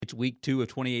It's week 2 of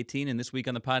 2018, and this week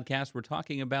on the podcast, we're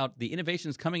talking about the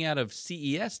innovations coming out of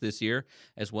CES this year,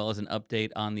 as well as an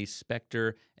update on the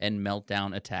Spectre and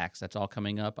Meltdown attacks. That's all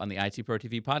coming up on the IT Pro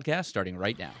TV podcast, starting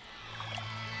right now.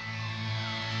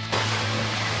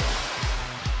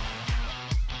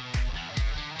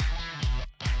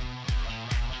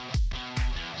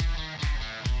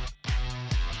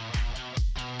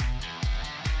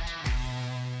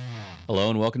 Hello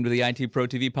and welcome to the IT Pro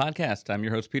TV podcast. I'm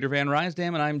your host, Peter Van Rysdam,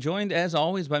 and I'm joined, as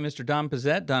always, by Mr. Don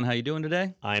Pizzette. Don, how you doing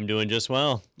today? I'm doing just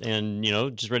well, and,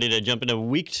 just ready to jump into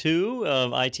week 2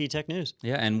 of IT Tech News.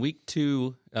 Yeah, and week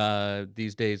 2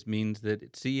 these days means that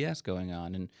it's CES going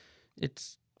on, and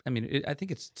I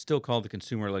think it's still called the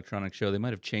Consumer Electronics Show. They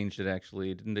might have changed it,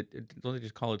 actually. Don't they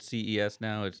just call it CES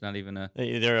now? It's not even a...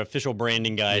 Their official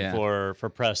branding guide for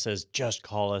press says, just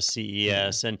call us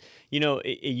CES. And,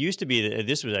 it used to be that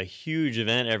this was a huge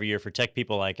event every year for tech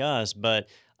people like us, but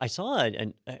I saw it,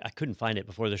 and I couldn't find it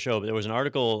before the show, but there was an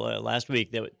article last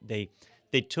week that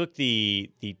they took the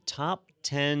top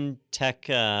 10 tech,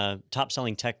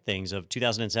 top-selling tech things of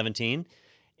 2017,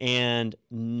 and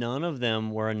none of them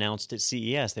were announced at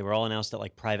CES. They were all announced at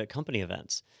like private company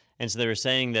events. And so they were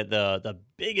saying that the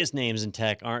biggest names in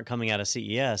tech aren't coming out of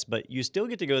CES, but you still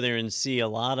get to go there and see a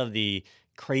lot of the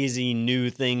crazy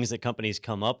new things that companies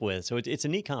come up with. So it's a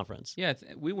neat conference. Yeah,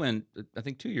 we went, I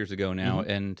think, 2 years ago now,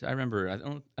 and I remember, I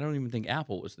don't even think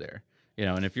Apple was there.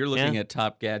 And if you're looking at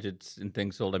top gadgets and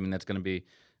things sold, that's going to be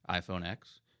iPhone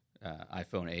X.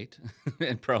 iPhone 8,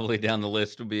 and probably down the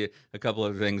list will be a couple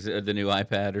of things, the new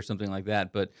iPad or something like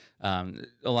that. But a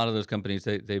lot of those companies,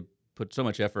 they put so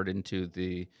much effort into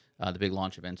the big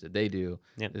launch events that they do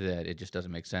that it just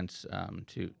doesn't make sense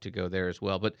to go there as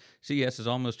well. But CES has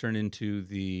almost turned into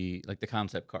the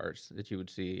concept cars that you would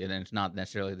see, and then it's not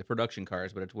necessarily the production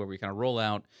cars, but it's where we kind of roll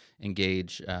out and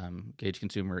gauge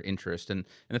consumer interest. And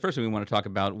the first thing we want to talk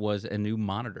about was a new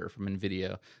monitor from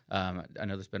NVIDIA. I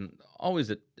know there's been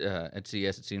always at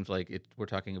CES, it seems like we're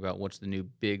talking about what's the new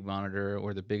big monitor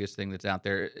or the biggest thing that's out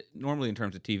there, normally in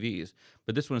terms of TVs.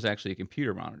 But this one is actually a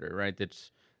computer monitor, right? That's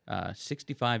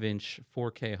 65-inch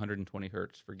 4K 120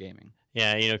 hertz for gaming.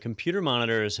 Yeah, computer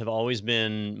monitors have always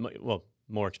been,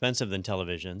 more expensive than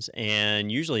televisions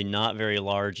and usually not very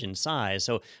large in size.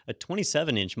 So a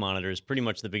 27-inch monitor is pretty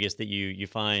much the biggest that you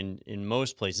find in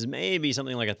most places, maybe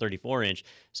something like a 34-inch.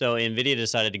 So NVIDIA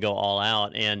decided to go all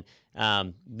out, and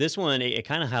this one, it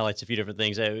kind of highlights a few different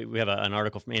things. We have an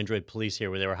article from Android Police here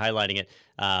where they were highlighting it.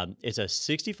 It's a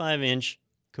 65-inch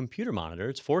computer monitor.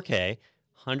 It's 4K.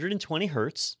 120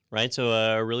 hertz, right? So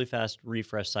a really fast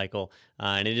refresh cycle,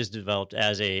 and it is developed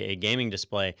as a gaming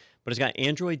display, but it's got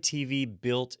Android TV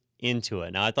built into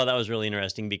it. Now, I thought that was really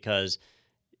interesting because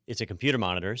it's a computer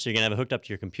monitor, so you're going to have it hooked up to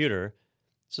your computer.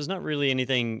 So there's not really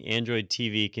anything Android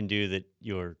TV can do that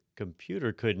your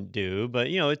computer couldn't do, but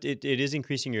it is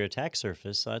increasing your attack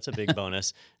surface, so that's a big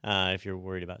bonus if you're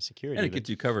worried about security. And it gets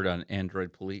you covered on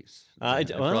Android Police.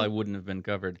 It probably wouldn't have been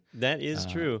covered. That is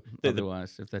true.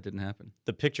 Otherwise, if that didn't happen.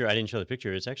 The picture, I didn't show the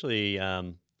picture. It's actually,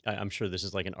 I'm sure this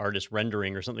is like an artist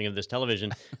rendering or something of this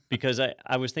television, because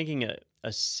I was thinking a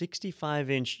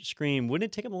 65-inch screen,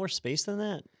 wouldn't it take up more space than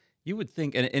that? You would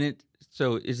think,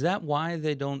 so is that why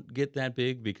they don't get that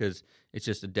big? Because it's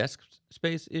just a desk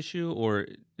space issue, or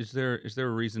is there a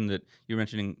reason that you're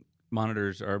mentioning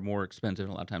monitors are more expensive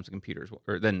a lot of times than computers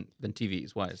or than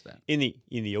TVs? Why is that? In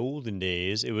the olden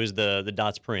days, it was the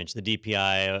dots per inch, the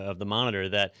DPI of the monitor.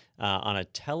 That on a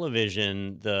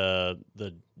television, the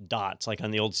dots, like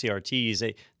on the old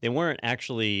CRTs, they weren't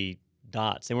actually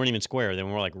dots. They weren't even square. They were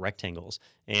more like rectangles.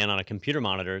 And on a computer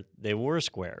monitor, they were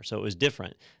square. So it was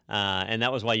different. And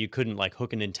that was why you couldn't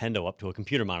hook a Nintendo up to a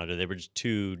computer monitor. They were just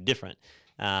too different.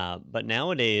 But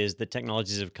nowadays, the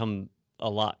technologies have come a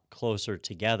lot closer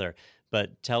together.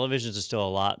 But televisions are still a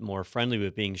lot more friendly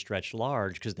with being stretched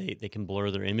large because they can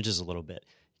blur their images a little bit.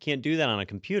 You can't do that on a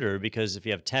computer because if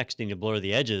you have text and you blur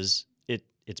the edges,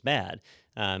 it's bad.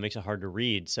 It makes it hard to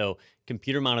read. So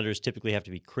computer monitors typically have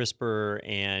to be crisper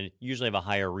and usually have a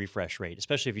higher refresh rate,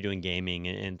 especially if you're doing gaming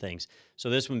and things. So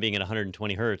this one being at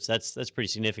 120 hertz, that's pretty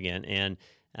significant. And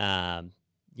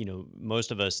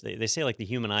most of us, they say the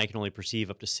human eye can only perceive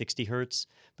up to 60 hertz.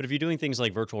 But if you're doing things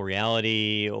like virtual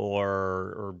reality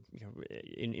or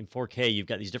in 4K, you've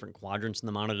got these different quadrants in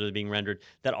the monitor that are being rendered.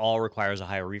 That all requires a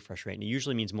higher refresh rate, and it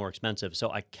usually means more expensive.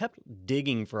 So I kept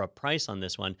digging for a price on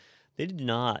this one. They did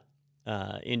not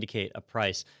indicate a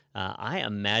price. I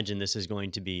imagine this is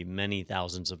going to be many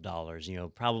thousands of dollars,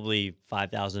 probably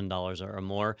 $5,000 or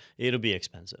more. It'll be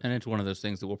expensive. And it's one of those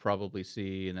things that we'll probably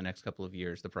see in the next couple of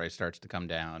years. The price starts to come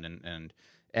down, and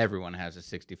everyone has a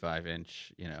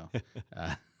 65-inch,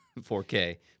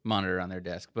 4K monitor on their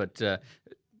desk. But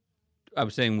I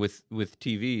was saying with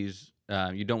TVs,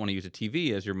 you don't want to use a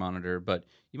TV as your monitor, but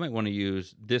you might want to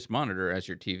use this monitor as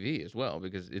your TV as well,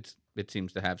 because it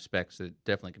seems to have specs that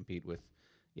definitely compete with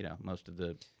most of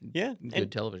the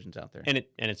good televisions out there. And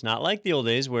it's not like the old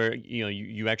days where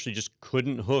you actually just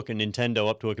couldn't hook a Nintendo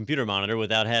up to a computer monitor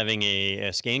without having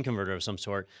a scan converter of some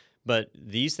sort. But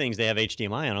these things, they have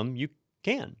HDMI on them. You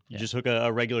can. You just hook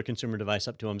a regular consumer device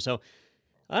up to them. So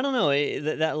I don't know.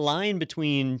 That line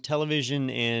between television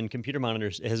and computer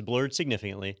monitors has blurred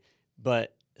significantly.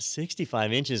 But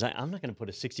 65 inches, I'm not going to put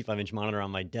a 65-inch monitor on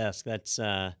my desk. That's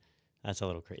a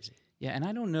little crazy. Yeah, and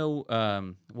I don't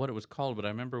know what it was called, but I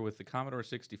remember with the Commodore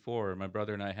 64, my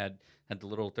brother and I had the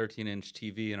little 13-inch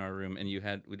TV in our room, and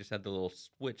we just had the little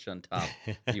switch on top.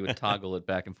 You would toggle it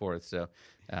back and forth. So,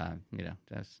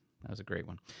 that was a great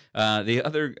one. The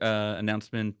other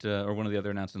announcement, or one of the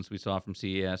other announcements we saw from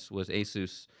CES, was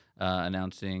Asus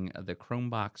announcing the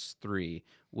Chromebox 3,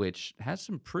 which has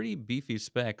some pretty beefy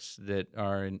specs that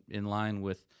are in line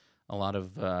with a lot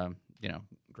of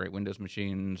great Windows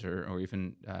machines or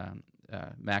even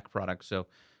Mac products. So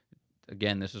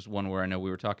again, this is one where I know we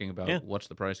were talking about what's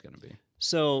the price going to be.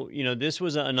 So this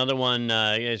was another one.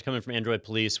 It's coming from Android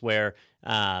Police, where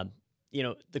the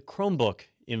Chromebook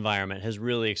environment has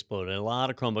really exploded. A lot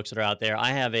of Chromebooks that are out there. I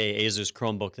have a Asus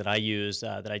Chromebook that I use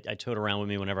that I tote around with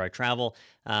me whenever I travel.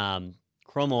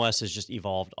 Chrome OS has just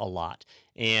evolved a lot.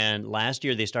 And last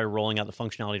year, they started rolling out the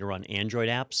functionality to run Android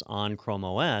apps on Chrome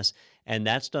OS, and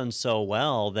that's done so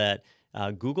well that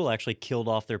Google actually killed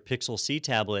off their Pixel C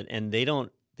tablet, and they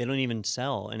don't even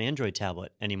sell an Android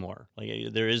tablet anymore.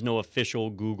 Like, there is no official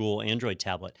Google Android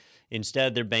tablet.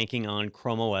 Instead, they're banking on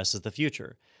Chrome OS as the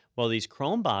future. Well, these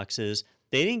Chrome boxes,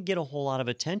 they didn't get a whole lot of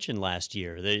attention last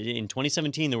year. In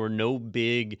 2017, there were no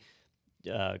big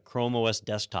Chrome OS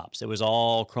desktops. It was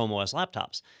all Chrome OS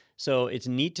laptops. So it's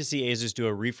neat to see Asus do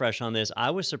a refresh on this. I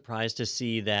was surprised to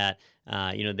see that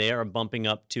they are bumping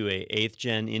up to a 8th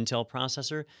gen Intel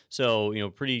processor. So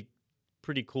pretty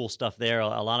cool stuff there.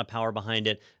 A lot of power behind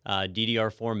it.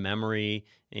 DDR4 memory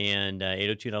and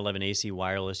 802.11ac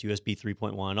wireless, USB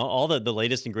 3.1, all the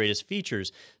latest and greatest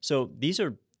features. So these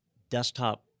are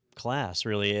desktop class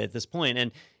really at this point.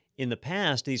 And in the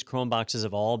past, these Chrome boxes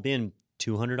have all been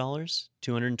 $200,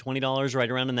 $220, right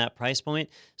around in that price point.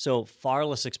 So far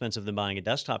less expensive than buying a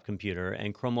desktop computer.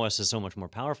 And Chrome OS is so much more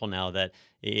powerful now that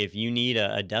if you need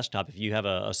a desktop, if you have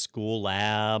a school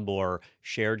lab or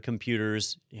shared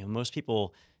computers, most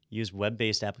people use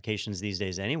web-based applications these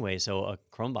days anyway. So a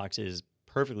Chromebox is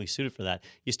perfectly suited for that.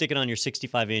 You stick it on your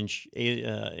 65-inch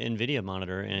NVIDIA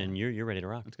monitor, and you're ready to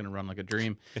rock. It's going to run like a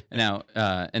dream. Now,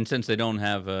 and since they don't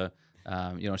have a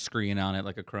screen on it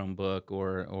like a Chromebook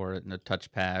or a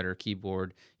touchpad or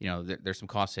keyboard, there's some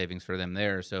cost savings for them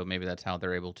there. So maybe that's how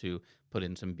they're able to put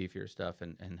in some beefier stuff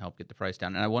and help get the price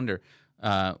down. And I wonder,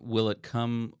 will it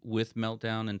come with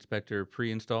Meltdown Inspector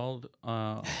pre-installed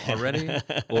already,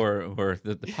 or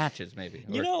the patches maybe?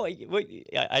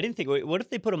 I didn't think. What if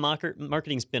they put a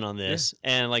marketing spin on this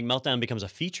and like Meltdown becomes a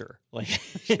feature? Like,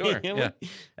 sure,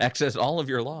 access all of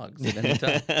your logs at any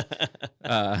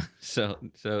time. So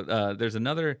there's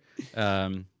another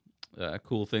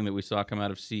cool thing that we saw come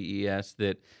out of CES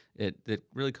that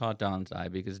really caught Don's eye,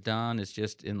 because Don is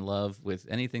just in love with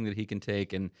anything that he can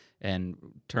take and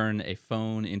turn a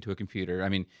phone into a computer. I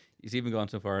mean, he's even gone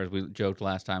so far, as we joked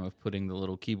last time, of putting the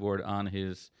little keyboard on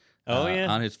his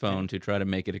on his phone to try to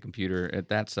make it a computer at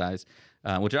that size.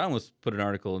 Which I almost put sent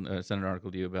an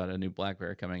article to you about a new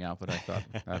BlackBerry coming out, but I thought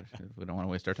we don't want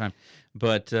to waste our time.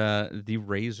 But the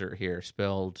Razr here,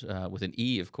 spelled with an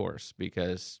E, of course,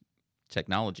 because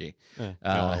technology.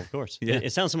 Of course.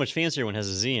 It sounds so much fancier when it has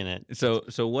a Z in it.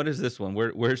 So what is this one?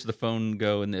 Where's the phone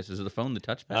go in this? Is the phone the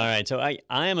touchpad? All right. So I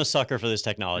am a sucker for this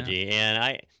technology,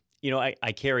 and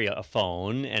I carry a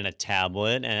phone and a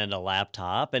tablet and a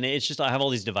laptop, and it's just, I have all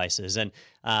these devices. And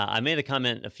I made a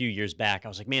comment a few years back. I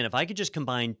was like, man, if I could just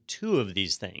combine two of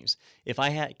these things, if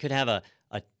I could have a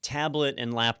tablet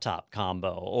and laptop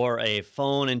combo or a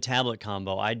phone and tablet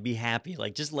combo, I'd be happy.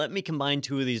 Like, just let me combine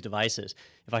two of these devices.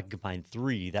 If I could combine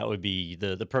three, that would be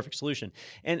the perfect solution.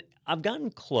 And I've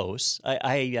gotten close.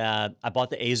 I bought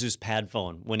the Asus Pad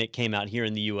phone when it came out here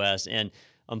in the US, and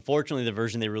unfortunately, the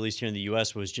version they released here in the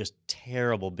U.S. was just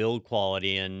terrible build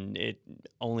quality, and it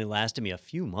only lasted me a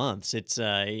few months. It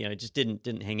just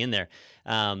didn't hang in there.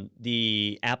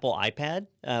 The Apple iPad,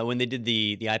 when they did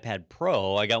the iPad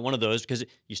Pro, I got one of those because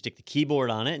you stick the keyboard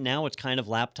on it. Now it's kind of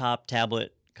laptop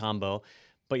tablet combo,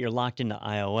 but you're locked into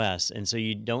iOS, and so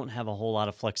you don't have a whole lot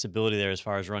of flexibility there as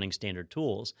far as running standard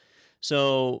tools.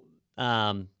 So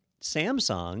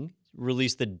Samsung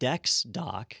released the Dex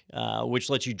dock, which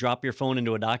lets you drop your phone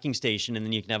into a docking station, and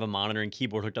then you can have a monitor and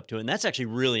keyboard hooked up to it. And that's actually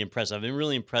really impressive. I've been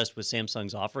really impressed with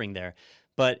Samsung's offering there.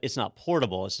 But it's not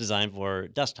portable. It's designed for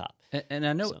desktop. And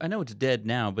I know it's dead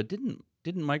now, but didn't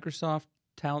Microsoft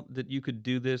tout that you could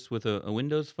do this with a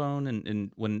Windows phone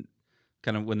and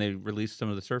when they released some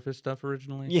of the Surface stuff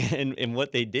originally? Yeah, and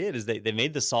what they did is they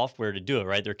made the software to do it,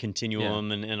 right? Their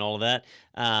Continuum and all of that.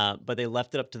 But they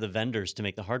left it up to the vendors to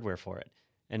make the hardware for it.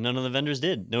 And none of the vendors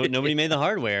did. Nobody made the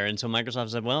hardware. And so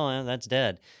Microsoft said, well, that's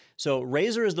dead. So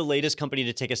Razer is the latest company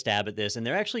to take a stab at this, and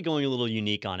they're actually going a little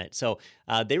unique on it. So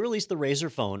they released the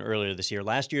Razer phone earlier this year.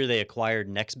 Last year, they acquired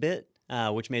Nextbit,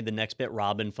 which made the Nextbit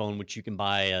Robin phone, which you can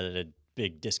buy at a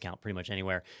big discount pretty much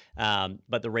anywhere.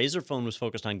 But the Razer phone was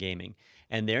focused on gaming.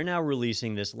 And they're now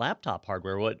releasing this laptop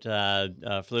hardware. What for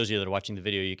those of you that are watching the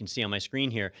video, you can see on my screen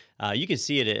here. You can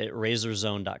see it at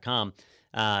razorzone.com.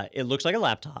 It looks like a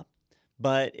laptop,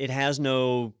 but it has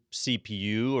no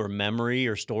CPU or memory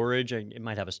or storage. It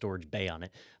might have a storage bay on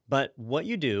it. But what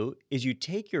you do is you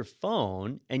take your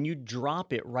phone and you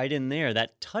drop it right in there.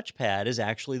 That touchpad is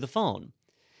actually the phone.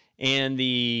 And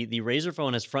the Razer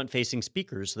phone has front-facing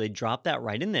speakers, so they drop that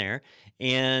right in there,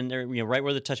 and right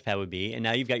where the touchpad would be. And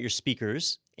now you've got your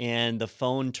speakers, and the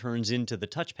phone turns into the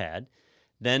touchpad.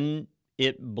 Then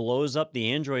it blows up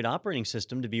the Android operating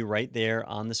system to be right there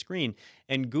on the screen.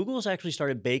 And Google's actually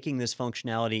started baking this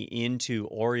functionality into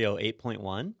Oreo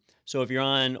 8.1. So if you're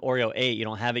on Oreo 8, you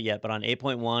don't have it yet, but on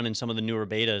 8.1 and some of the newer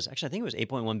betas, actually I think it was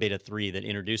 8.1 beta 3 that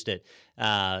introduced it.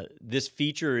 This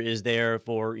feature is there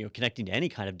for connecting to any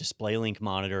kind of DisplayLink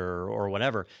monitor or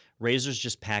whatever. Razer's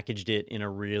just packaged it in a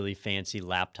really fancy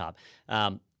laptop.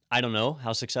 I don't know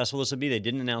how successful this will be. They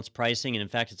didn't announce pricing, and in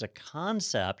fact, it's a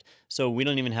concept, so we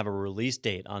don't even have a release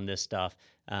date on this stuff.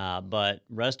 But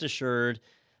rest assured,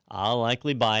 I'll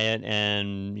likely buy it,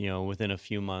 and within a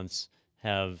few months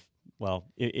have. Well,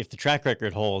 if the track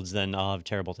record holds, then I'll have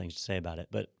terrible things to say about it,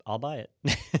 but I'll buy it.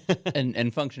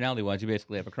 and functionality-wise, you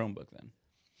basically have a Chromebook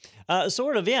then?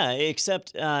 Sort of, yeah,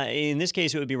 except in this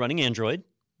case, it would be running Android,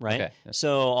 right? Okay.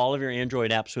 So all of your Android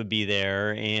apps would be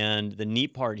there, and the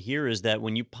neat part here is that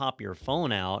when you pop your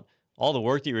phone out, all the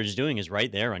work that you're just doing is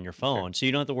right there on your phone. Sure. So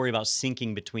you don't have to worry about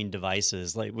syncing between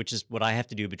devices, which is what I have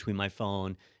to do between my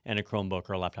phone and a Chromebook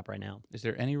or a laptop right now. Is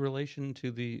there any relation to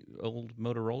the old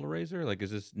Motorola Razr? Like, is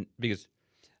this because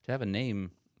to have a name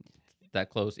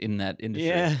that close in that industry?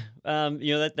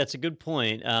 Yeah, that's a good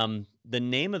point. The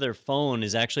name of their phone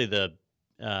is actually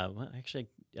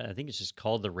I think it's just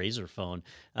called the Razer phone.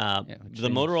 The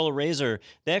Motorola Razr,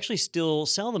 they actually still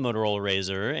sell the Motorola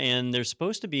Razr, and there's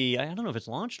supposed to be, I don't know if it's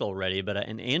launched already, but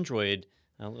an Android,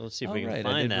 let's see if we can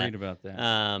find that. I did read about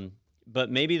that.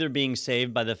 But maybe they're being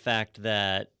saved by the fact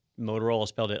that Motorola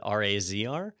spelled it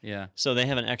R-A-Z-R. Yeah. So they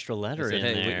have an extra letter in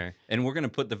there. And we're going to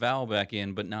put the vowel back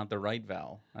in, but not the right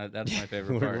vowel. That's my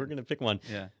favorite part. We're going to pick one.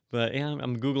 Yeah. But yeah,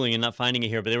 I'm Googling and not finding it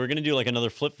here. But they were going to do like another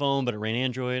flip phone, but it ran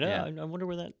Android. Yeah. I wonder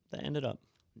where that ended up.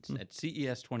 At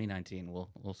CES 2019,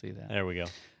 we'll see that. There we go.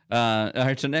 All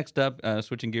right, so next up,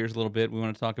 switching gears a little bit, we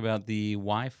want to talk about the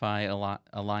Wi-Fi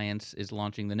Alliance is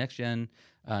launching the next-gen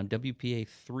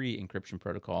WPA3 encryption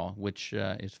protocol, which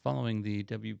is following the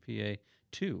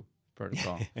WPA2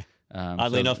 protocol.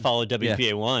 Oddly enough, followed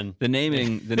WPA1. Yeah.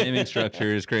 The naming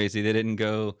structure is crazy. They didn't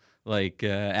go like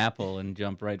Apple and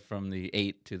jump right from the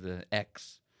 8 to the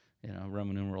X,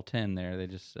 Roman numeral 10 there. They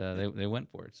just they went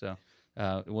for it. So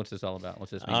what's this all about?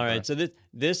 What's this mean? All right, so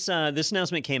this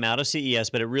announcement came out of CES,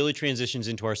 but it really transitions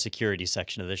into our security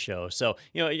section of the show. So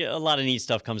a lot of neat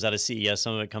stuff comes out of CES.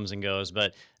 Some of it comes and goes,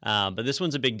 but this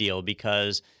one's a big deal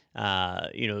because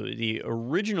the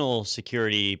original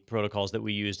security protocols that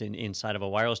we used inside of a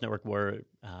wireless network were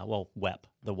WEP,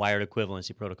 the wired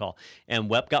equivalency protocol, and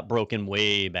WEP got broken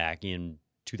way back in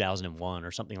 2001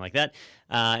 or something like that.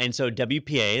 And so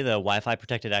WPA, the Wi-Fi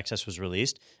Protected Access, was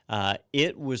released.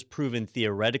 It was proven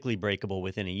theoretically breakable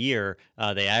within a year.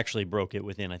 They actually broke it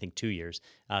within, I think, 2 years.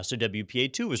 So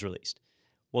WPA2 was released.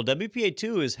 Well,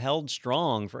 WPA2 is held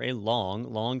strong for a long,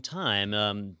 long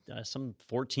time, some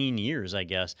 14 years, I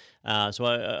guess. So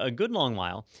a good long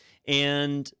while.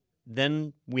 And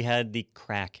then we had the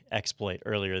crack exploit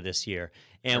earlier this year.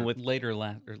 And with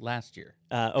last year.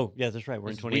 Oh, yeah, that's right. We're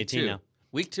in 2018 now.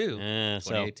 Week 2,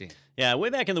 2018. So, way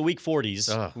back in the week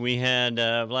 40s, we had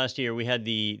last year we had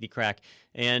the crack,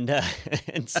 and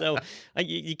and so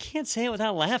you can't say it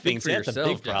without laughing. Speak for that's yourself,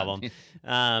 a big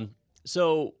problem.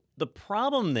 So the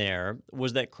problem there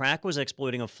was that crack was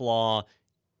exploiting a flaw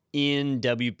in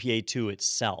WPA2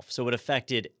 itself, so it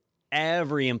affected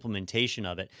every implementation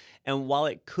of it. And while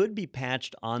it could be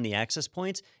patched on the access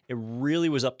points, it really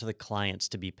was up to the clients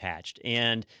to be patched.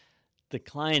 And the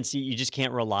clients, you just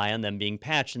can't rely on them being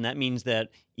patched. And that means that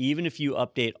even if you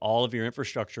update all of your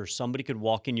infrastructure, somebody could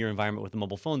walk in your environment with a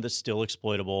mobile phone that's still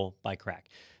exploitable by crack.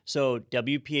 So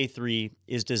WPA3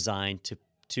 is designed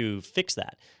to fix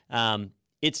that.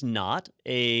 It's not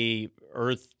a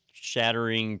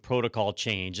earth-shattering protocol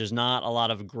change. There's not a lot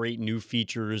of great new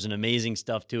features and amazing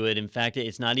stuff to it. In fact,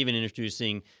 it's not even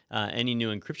introducing any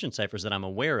new encryption ciphers that I'm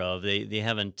aware of. They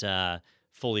haven't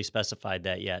fully specified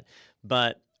that yet.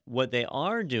 But what they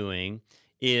are doing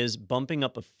is bumping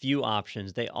up a few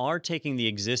options. They are taking the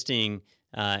existing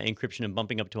encryption and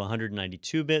bumping up to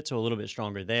 192 bits, so a little bit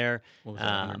stronger there. What was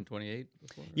that, 128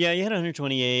 before? Yeah, you had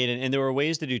 128, and there were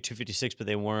ways to do 256, but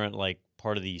they weren't like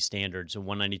part of the standard. So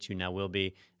 192 now will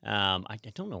be. I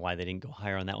don't know why they didn't go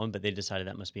higher on that one, but they decided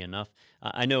that must be enough.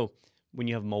 I know when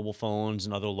you have mobile phones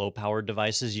and other low-powered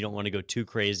devices, you don't want to go too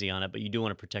crazy on it, but you do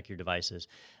want to protect your devices.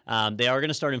 They are going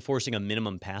to start enforcing a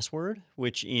minimum password,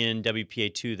 which in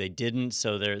WPA2 they didn't,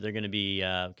 so they're going to be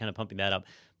kind of pumping that up.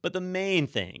 But the main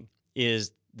thing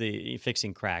is the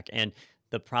fixing crack. And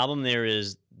the problem there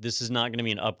is this is not going to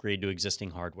be an upgrade to existing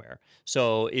hardware.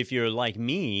 So if you're like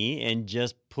me and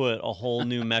just put a whole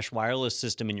new mesh wireless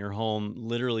system in your home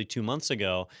literally 2 months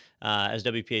ago, as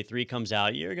WPA3 comes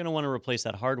out, you're going to want to replace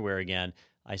that hardware again.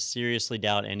 I seriously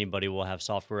doubt anybody will have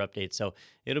software updates. So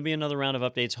it'll be another round of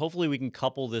updates. Hopefully we can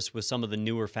couple this with some of the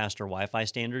newer, faster Wi-Fi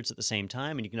standards at the same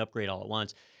time, and you can upgrade all at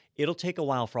once. It'll take a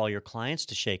while for all your clients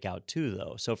to shake out too,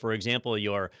 though. So, for example,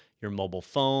 your mobile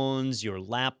phones, your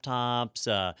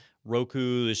laptops,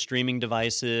 Roku, streaming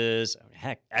devices,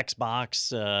 heck,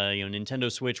 Xbox,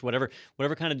 Nintendo Switch, whatever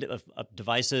kind of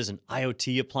devices and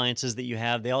IoT appliances that you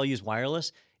have, they all use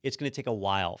wireless. It's going to take a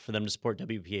while for them to support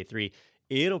WPA3.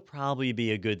 It'll probably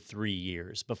be a good 3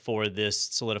 years before this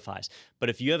solidifies. But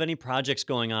if you have any projects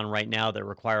going on right now that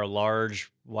require large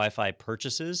Wi-Fi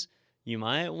purchases, you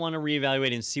might want to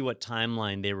reevaluate and see what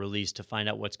timeline they release to find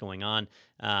out what's going on.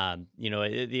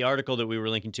 The article that we were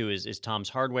linking to is Tom's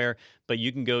Hardware, but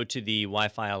you can go to the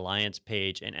Wi-Fi Alliance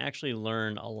page and actually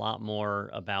learn a lot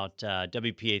more about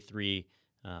WPA3.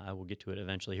 I will get to it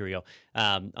eventually. Here we go.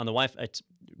 On the Wi-Fi, it's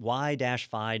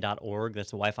y-fi.org. That's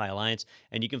the Wi-Fi Alliance.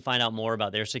 And you can find out more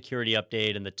about their security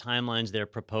update and the timelines they're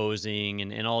proposing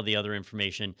and all the other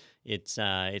information. It's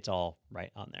all right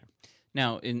on there.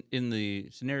 Now, in the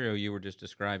scenario you were just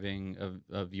describing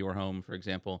of your home, for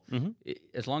example,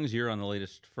 as long as you're on the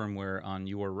latest firmware on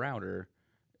your router,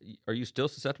 are you still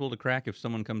susceptible to crack if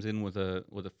someone comes in with a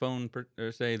phone,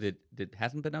 say, that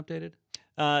hasn't been updated?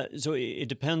 So it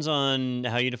depends on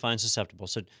how you define susceptible.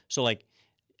 So like,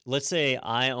 let's say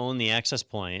I own the access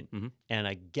point and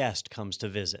a guest comes to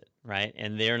visit, right?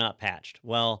 And they're not patched.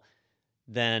 Well,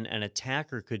 then an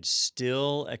attacker could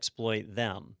still exploit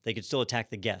them. They could still attack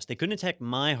the guest. They couldn't attack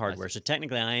my hardware, so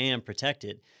technically I am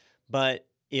protected. But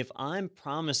if I'm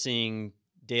promising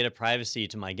data privacy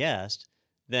to my guest,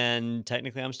 then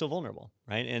technically I'm still vulnerable,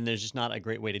 right? And there's just not a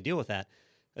great way to deal with that.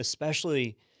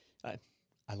 Especially, I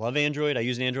love Android. I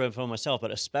use an Android phone myself,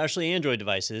 but especially Android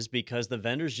devices because the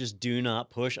vendors just do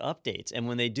not push updates. And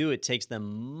when they do, it takes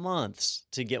them months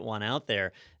to get one out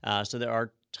there. So there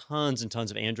are tons and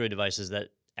tons of Android devices that,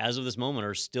 as of this moment,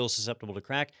 are still susceptible to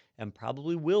crack and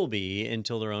probably will be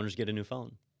until their owners get a new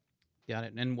phone. Got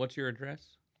it. And what's your address?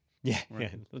 Yeah. We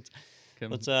can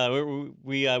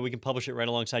publish it right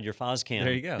alongside your FOSCAM.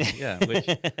 There you go. Yeah, which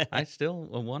I still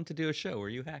want to do a show where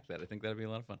you hack that. I think that'd be a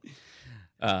lot of fun.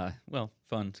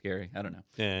 Fun, scary. I don't know.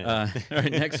 Yeah. All right,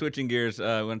 next, switching gears,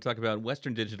 I want to talk about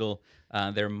Western Digital.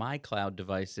 Their MyCloud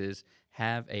devices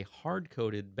have a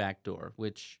hard-coded backdoor,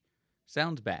 which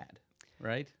sounds bad,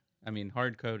 right? I mean,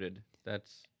 hard-coded.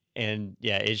 And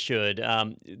yeah, it should.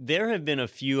 There have been a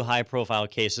few high-profile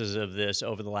cases of this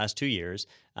over the last 2 years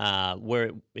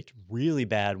where it's really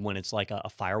bad when it's like a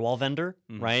firewall vendor,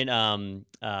 right? What's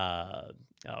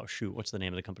the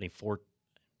name of the company?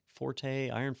 Forte,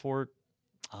 Iron Fort?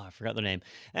 Oh, I forgot their name.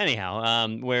 Anyhow,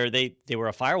 where they were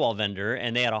a firewall vendor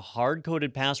and they had a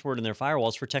hard-coded password in their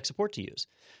firewalls for tech support to use.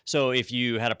 So if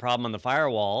you had a problem on the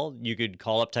firewall, you could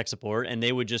call up tech support and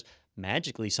they would just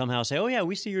magically somehow say, oh yeah,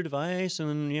 we see your device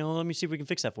and let me see if we can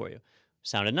fix that for you.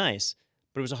 Sounded nice,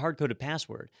 but it was a hard-coded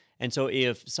password. And so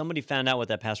if somebody found out what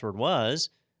that password was,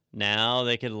 now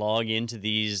they could log into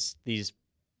these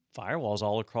firewalls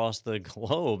all across the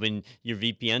globe, and your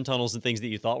VPN tunnels and things that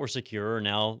you thought were secure are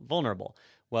now vulnerable.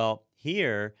 Well,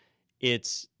 here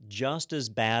it's just as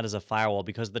bad as a firewall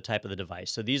because of the type of the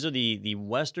device. So these are the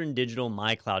Western Digital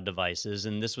MyCloud devices,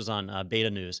 and this was on Beta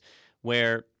News,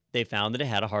 where they found that it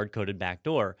had a hard-coded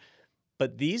backdoor.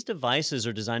 But these devices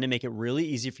are designed to make it really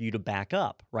easy for you to back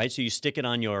up, right? So you stick it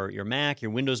on your Mac,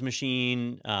 your Windows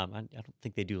machine. I don't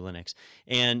think they do Linux.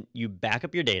 And you back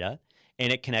up your data,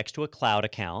 and it connects to a cloud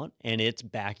account, and it's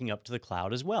backing up to the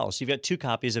cloud as well. So you've got 2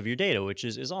 copies of your data, which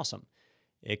is awesome.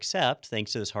 Except,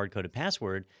 thanks to this hard-coded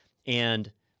password,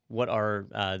 and what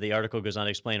the article goes on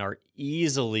to explain are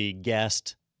easily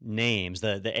guessed names.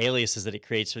 The aliases that it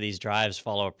creates for these drives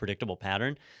follow a predictable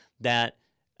pattern that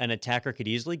an attacker could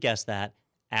easily guess that,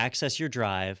 access your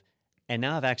drive, and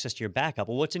now have access to your backup.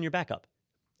 Well, what's in your backup?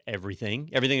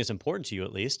 Everything that's important to you,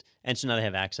 at least. And so now they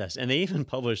have access. And they even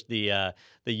published the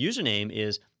username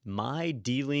is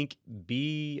mydlink,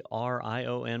 BRIONYG,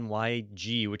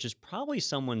 which is probably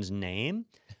someone's name,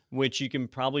 which you can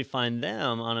probably find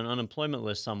them on an unemployment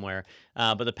list somewhere.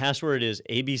 But the password is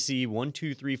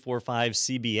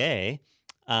ABC12345CBA.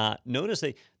 Notice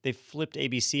they flipped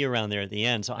ABC around there at the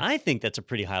end. So I think that's a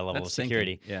pretty high level of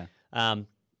security. Yeah.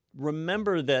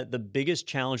 Remember that the biggest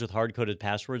challenge with hard-coded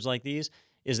passwords like these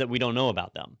is that we don't know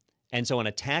about them. And so an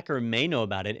attacker may know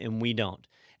about it and we don't.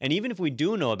 And even if we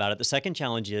do know about it, the second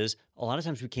challenge is a lot of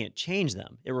times we can't change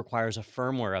them. It requires a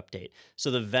firmware update.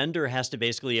 So the vendor has to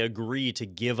basically agree to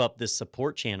give up this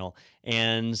support channel.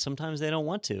 And sometimes they don't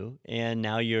want to. And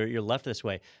now you're left this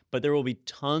way. But there will be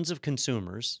tons of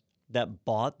consumers that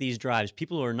bought these drives,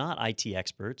 people who are not IT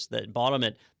experts, that bought them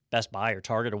at Best Buy or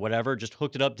Target or whatever, just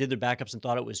hooked it up, did their backups and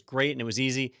thought it was great and it was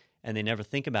easy, and they never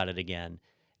think about it again.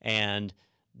 And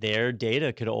their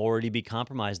data could already be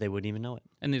compromised. They wouldn't even know it.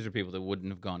 And these are people that wouldn't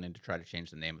have gone in to try to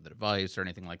change the name of the device or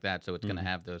anything like that. So it's going to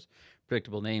have those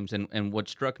predictable names. And what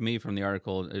struck me from the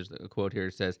article is a quote here.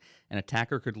 It says, an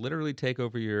attacker could literally take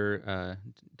over your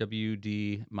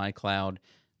WD MyCloud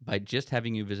by just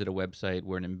having you visit a website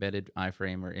where an embedded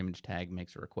iframe or image tag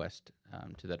makes a request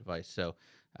to that device. So,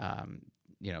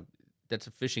 that's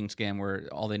a phishing scam where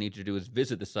all they need to do is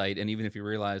visit the site. And even if you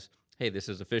realize, hey, this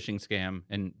is a phishing scam,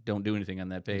 and don't do anything on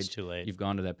that page, it's too late. You've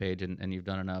gone to that page and you've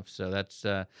done enough. So that's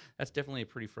definitely a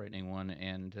pretty frightening one,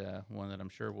 and one that I'm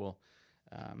sure we'll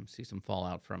see some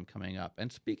fallout from coming up.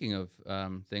 And speaking of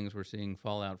things we're seeing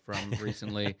fallout from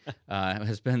recently,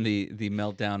 has been the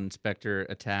Meltdown Inspector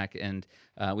attack, and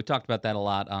we talked about that a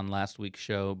lot on last week's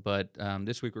show. But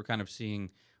this week we're kind of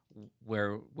seeing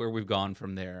where we've gone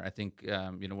from there. I think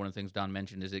one of the things Don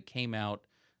mentioned is it came out.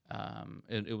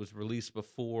 It was released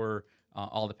before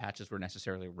all the patches were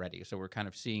necessarily ready. So we're kind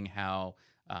of seeing how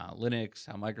Linux,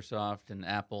 how Microsoft and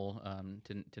Apple,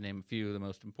 to name a few of the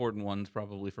most important ones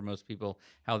probably for most people,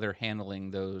 how they're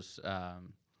handling those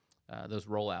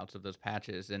rollouts of those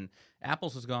patches. And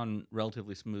Apple's has gone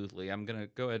relatively smoothly. I'm going to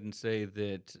go ahead and say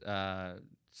that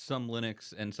some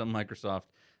Linux and some Microsoft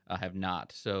have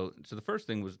not. So the first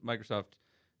thing was Microsoft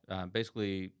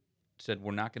basically said,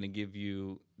 we're not going to give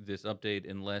you this update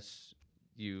unless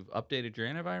you've updated your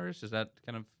antivirus. Is that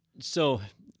kind of... So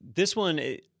this one,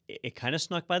 it kind of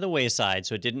snuck by the wayside,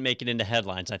 so it didn't make it into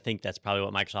headlines. I think that's probably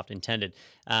what Microsoft intended.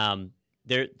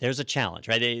 There's a challenge,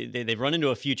 right? They've run into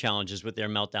a few challenges with their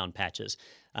Meltdown patches.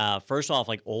 First off,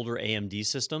 like older AMD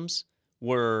systems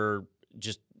were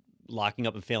just locking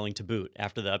up and failing to boot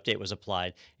after the update was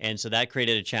applied. And so that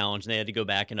created a challenge, and they had to go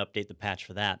back and update the patch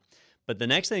for that. But the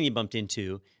next thing he bumped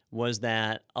into was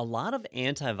that a lot of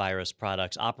antivirus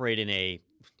products operate in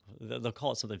they'll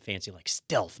call it something fancy like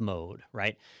stealth mode,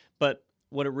 right? But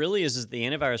what it really is the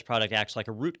antivirus product acts like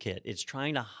a rootkit. It's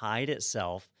trying to hide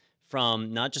itself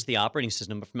from not just the operating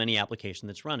system, but from any application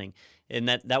that's running. And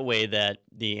that way that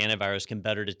the antivirus can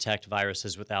better detect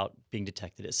viruses without being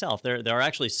detected itself. There are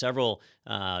actually several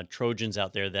Trojans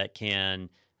out there that can,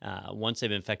 once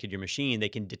they've infected your machine, they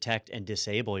can detect and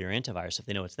disable your antivirus if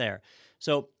they know it's there.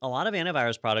 So a lot of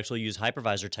antivirus products will use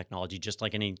hypervisor technology, just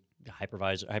like any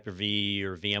hypervisor, Hyper-V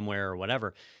or VMware or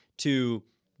whatever, to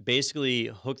basically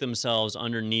hook themselves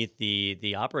underneath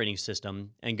the operating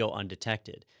system and go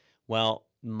undetected. Well,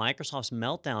 Microsoft's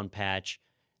Meltdown patch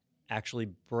actually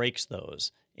breaks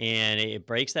those. And it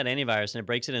breaks that antivirus, and it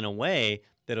breaks it in a way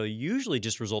that'll usually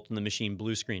just result in the machine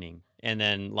blue screening and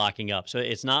then locking up. So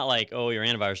it's not like, oh, your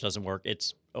antivirus doesn't work.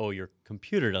 It's, oh, your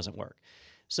computer doesn't work.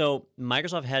 So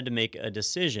Microsoft had to make a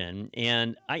decision,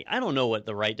 and I don't know what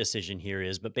the right decision here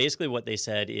is, but basically what they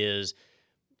said is,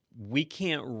 we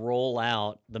can't roll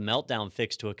out the Meltdown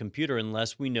fix to a computer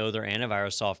unless we know their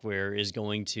antivirus software is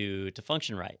going to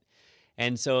function right.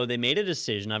 And so they made a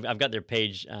decision. I've got their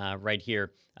page right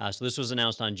here. So this was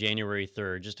announced on January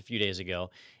 3rd, just a few days ago.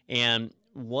 And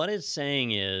what it's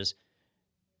saying is,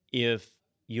 if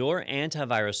your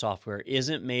antivirus software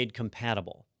isn't made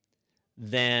compatible,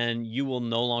 then you will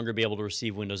no longer be able to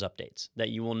receive Windows updates. That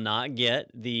you will not get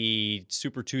the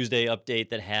Super Tuesday update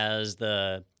that has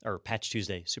or Patch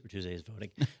Tuesday. Super Tuesday is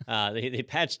voting. The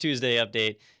Patch Tuesday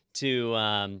update to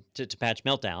patch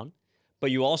Meltdown. But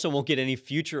you also won't get any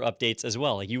future updates as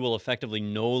well. Like, you will effectively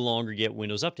no longer get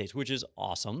Windows updates, which is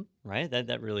awesome, right?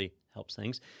 That really helps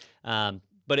things.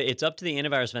 But it's up to the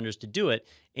antivirus vendors to do it,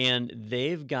 and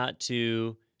they've got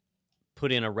to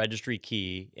put in a registry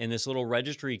key, and this little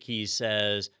registry key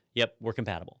says, yep, we're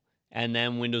compatible. And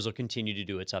then Windows will continue to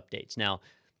do its updates. Now,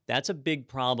 that's a big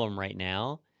problem right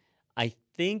now. I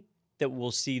think that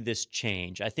we'll see this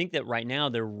change. I think that right now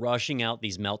they're rushing out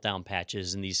these Meltdown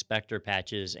patches and these Spectre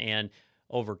patches, and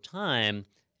over time,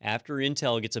 after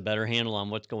Intel gets a better handle on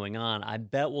what's going on, I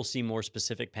bet we'll see more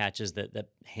specific patches that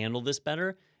handle this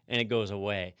better, and it goes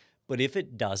away. But if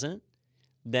it doesn't,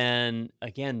 then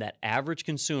again, that average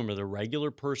consumer, the regular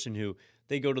person who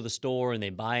they go to the store and they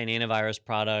buy an antivirus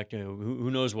product, who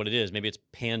knows what it is, maybe it's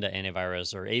Panda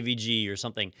antivirus or AVG or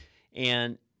something,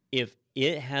 and if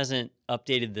it hasn't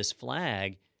updated this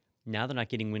flag, now they're not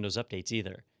getting Windows updates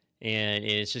either. And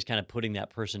it's just kind of putting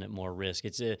that person at more risk.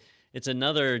 It's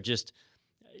another just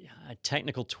a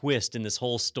technical twist in this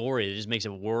whole story that just makes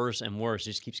it worse and worse.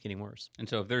 It just keeps getting worse. And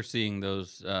so if they're seeing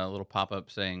those little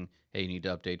pop-ups saying, "Hey, you need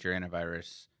to update your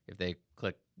antivirus," if they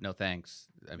click "No thanks,"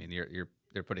 I mean,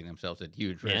 they're putting themselves at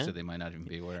huge risk that they might not even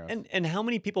be aware of. And how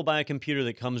many people buy a computer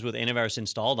that comes with antivirus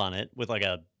installed on it with like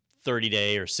a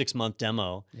 30-day or 6-month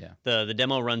demo? Yeah. The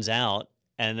demo runs out,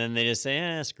 and then they just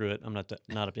say, screw it, I'm not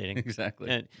updating.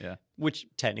 Exactly. Which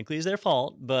technically is their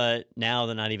fault, but now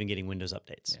they're not even getting Windows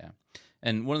updates. Yeah.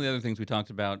 And one of the other things we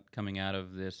talked about coming out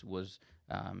of this was,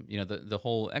 the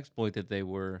whole exploit that they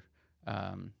were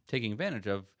taking advantage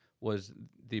of was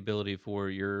the ability for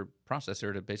your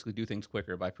processor to basically do things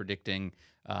quicker by predicting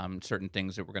certain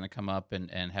things that were going to come up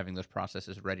and having those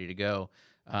processes ready to go.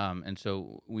 And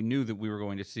so we knew that we were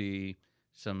going to see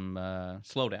some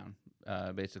slowdown,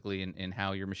 basically, in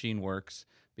how your machine works,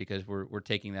 because we're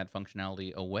taking that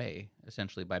functionality away,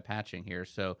 essentially, by patching here.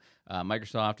 So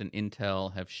Microsoft and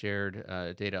Intel have shared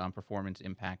data on performance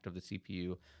impact of the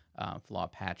CPU flaw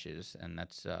patches, and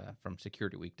that's from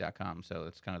SecurityWeek.com. So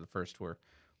it's kind of the first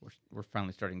we're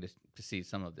finally starting to see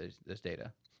some of this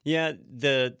data. Yeah,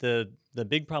 the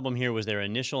big problem here was their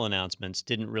initial announcements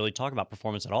didn't really talk about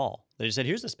performance at all. They just said,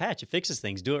 here's this patch, it fixes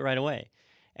things, do it right away.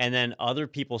 And then other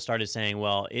people started saying,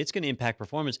 well, it's going to impact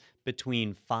performance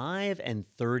between 5 and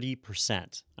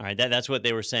 30%. All right, that's what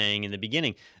they were saying in the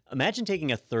beginning. Imagine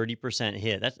taking a 30%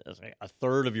 hit. That's like a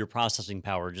third of your processing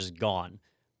power just gone.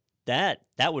 That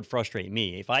would frustrate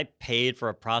me. If I paid for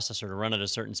a processor to run at a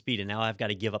certain speed and now I've got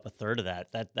to give up a third of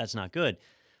that's not good.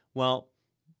 Well,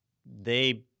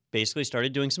 they basically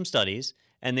started doing some studies,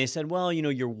 and they said, well,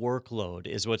 your workload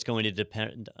is what's going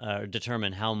to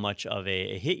determine how much of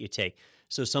a hit you take.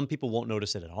 So some people won't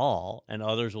notice it at all, and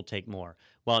others will take more.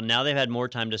 Well, now they've had more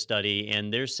time to study,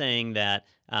 and they're saying that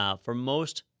for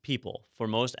most people, for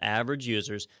most average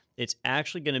users, it's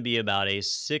actually going to be about a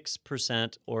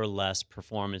 6% or less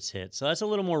performance hit. So that's a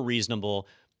little more reasonable.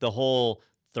 The whole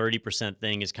 30%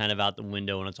 thing is kind of out the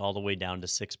window, and it's all the way down to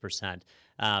 6%.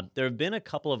 There have been a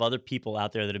couple of other people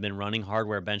out there that have been running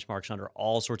hardware benchmarks under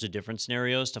all sorts of different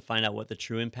scenarios to find out what the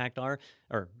true impact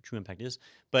is.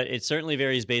 But it certainly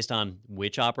varies based on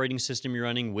which operating system you're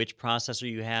running, which processor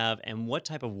you have, and what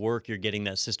type of work you're getting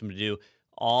that system to do.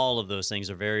 All of those things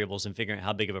are variables in figuring out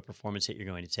how big of a performance hit you're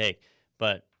going to take.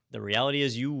 But the reality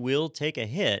is you will take a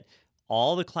hit.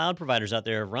 All the cloud providers out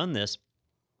there have run this.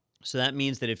 So that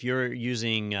means that if you're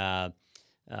using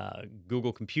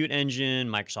Google Compute Engine,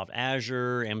 Microsoft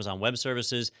Azure, Amazon Web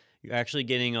Services, you're actually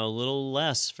getting a little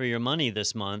less for your money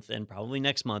this month and probably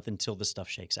next month until this stuff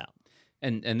shakes out.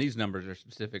 And these numbers are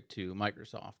specific to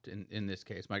Microsoft in this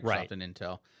case, Microsoft right. and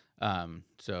Intel.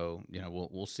 So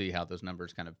we'll see how those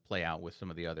numbers kind of play out with some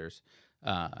of the others.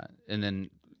 And then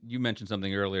you mentioned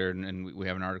something earlier, and we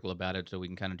have an article about it, so we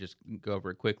can kind of just go over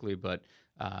it quickly. But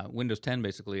Windows 10,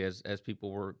 basically, as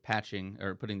people were patching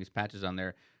or putting these patches on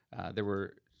there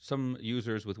were some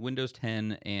users with Windows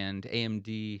 10 and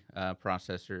AMD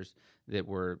processors that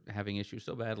were having issues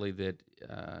so badly that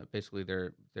basically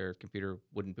their computer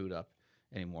wouldn't boot up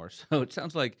anymore. So it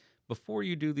sounds like before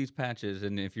you do these patches,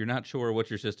 and if you're not sure what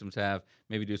your systems have,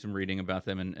 maybe do some reading about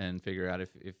them and figure out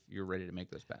if you're ready to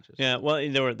make those patches. Yeah, well,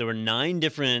 there were 9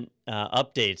 different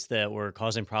updates that were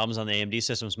causing problems on the AMD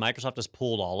systems. Microsoft has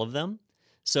pulled all of them.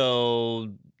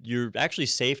 So you're actually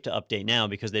safe to update now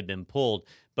because they've been pulled.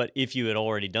 But if you had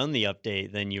already done the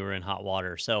update, then you were in hot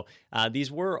water. So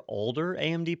these were older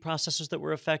AMD processors that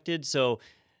were affected. So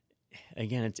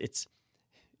again,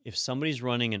 if somebody's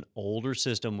running an older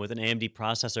system with an AMD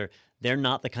processor, they're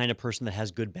not the kind of person that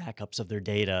has good backups of their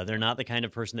data. They're not the kind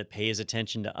of person that pays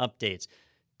attention to updates.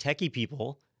 Techie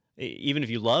people, even if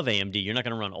you love AMD, you're not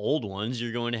going to run old ones.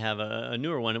 You're going to have a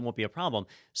newer one. It won't be a problem.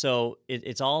 So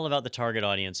it's all about the target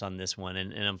audience on this one.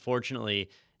 And unfortunately,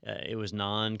 it was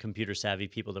non-computer savvy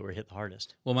people that were hit the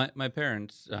hardest. Well, my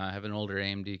parents have an older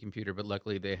AMD computer, but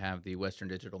luckily they have the Western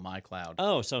Digital MyCloud.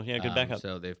 Oh, so yeah, good backup.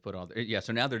 So they've put all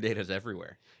so now their data's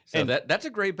everywhere. So that's a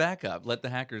great backup. Let the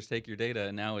hackers take your data,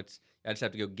 and now I just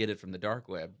have to go get it from the dark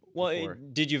web. Well,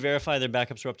 did you verify their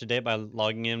backups were up to date by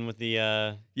logging in with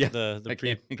the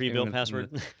pre-built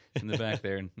password in the back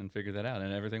there and figure that out,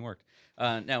 and everything worked.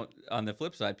 Now, on the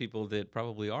flip side, people that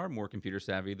probably are more computer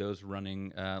savvy, those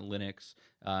running Linux,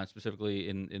 specifically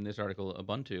in this article,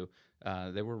 Ubuntu,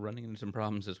 they were running into some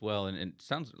problems as well. And it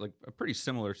sounds like a pretty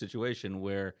similar situation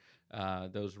where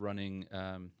those running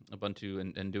Ubuntu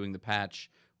and doing the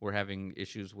patch were having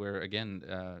issues where, again,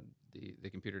 the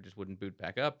computer just wouldn't boot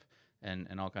back up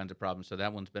and all kinds of problems. So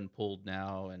that one's been pulled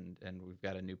now, and we've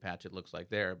got a new patch, it looks like,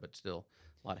 there, but still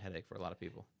a lot of headache for a lot of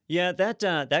people. Yeah,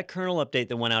 that kernel update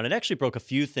that went out, it actually broke a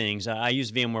few things. I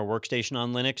use VMware Workstation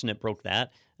on Linux, and it broke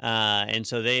that. And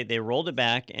so they rolled it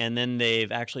back, and then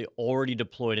they've actually already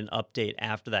deployed an update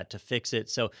after that to fix it.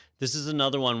 So this is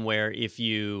another one where if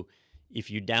you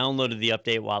downloaded the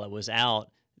update while it was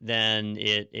out, then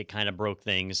it kind of broke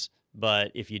things.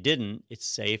 But if you didn't, it's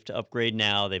safe to upgrade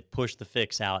now. They've pushed the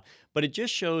fix out. But it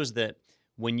just shows that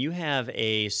when you have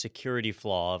a security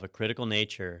flaw of a critical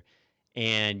nature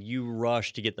and you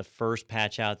rush to get the first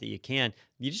patch out that you can,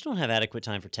 you just don't have adequate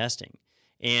time for testing.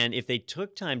 And if they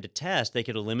took time to test, they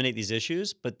could eliminate these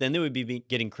issues, but then they would be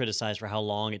getting criticized for how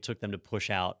long it took them to push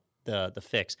out the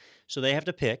fix. So they have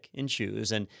to pick and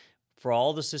choose. And for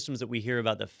all the systems that we hear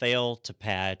about that fail to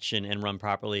patch and run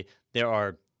properly, there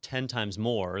are 10 times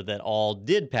more that all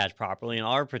did patch properly and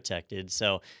are protected.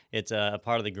 So it's a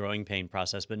part of the growing pain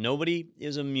process. But nobody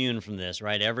is immune from this,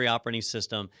 right? Every operating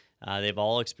system, they've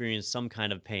all experienced some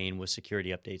kind of pain with security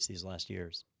updates these last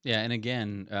years. Yeah, and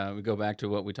again, we go back to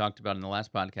what we talked about in the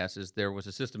last podcast, is there was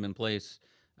a system in place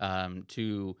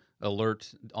to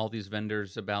alert all these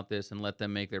vendors about this and let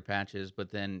them make their patches,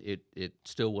 but then it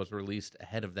still was released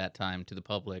ahead of that time to the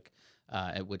public,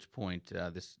 at which point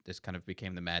this kind of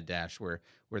became the mad dash where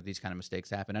these kind of mistakes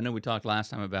happen. I know we talked last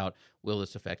time about will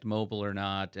this affect mobile or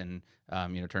not, and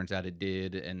turns out it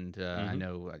did. And I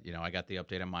know I got the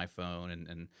update on my phone,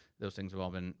 and those things have all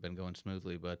been going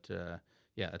smoothly. But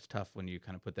yeah, it's tough when you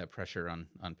kind of put that pressure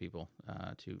on people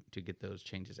to get those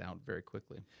changes out very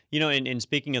quickly. And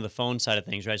speaking of the phone side of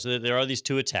things, right? So there are these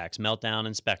two attacks, Meltdown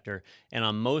and Spectre, and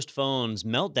on most phones,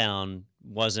 Meltdown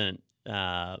wasn't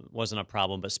a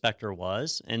problem, but Spectre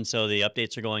was. And so the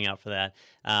updates are going out for that.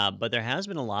 But there has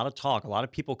been a lot of talk, a lot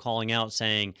of people calling out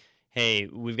saying, hey,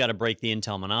 we've got to break the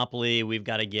Intel monopoly. We've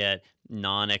got to get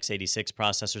non-x86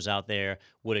 processors out there.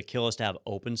 Would it kill us to have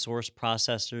open source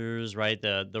processors, right?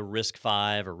 The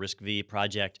RISC-V or RISC-V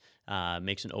project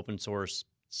makes an open source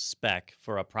spec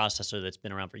for a processor that's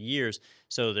been around for years.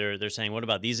 So they're saying, what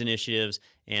about these initiatives?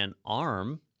 And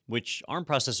ARM, which ARM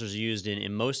processors are used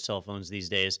in most cell phones these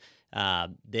days,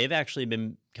 they've actually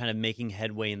been kind of making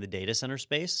headway in the data center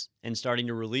space and starting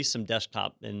to release some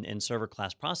desktop and server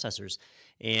class processors.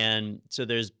 And so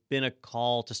there's been a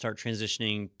call to start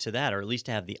transitioning to that, or at least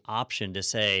to have the option to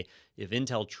say, if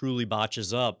Intel truly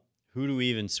botches up, who do we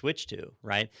even switch to,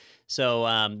 right?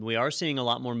 So we are seeing a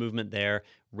lot more movement there.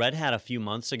 Red Hat a few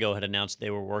months ago had announced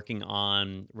they were working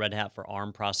on Red Hat for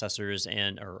ARM processors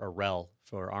or RHEL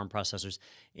for ARM processors,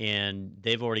 and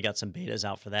they've already got some betas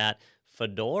out for that.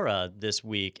 Fedora this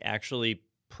week actually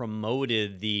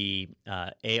promoted the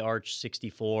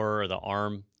ARch64 or the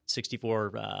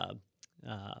ARM64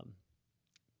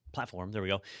 platform, there we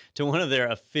go, to one of their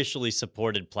officially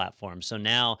supported platforms. So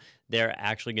now they're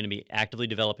actually going to be actively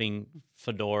developing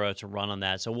Fedora to run on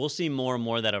that. So we'll see more and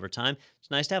more of that over time.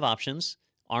 It's nice to have options.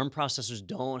 ARM processors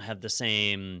don't have the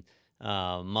same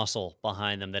muscle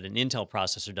behind them that an Intel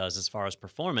processor does as far as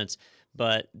performance,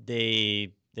 but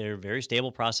they're very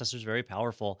stable processors, very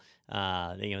powerful.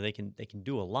 They can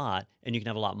do a lot, and you can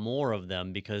have a lot more of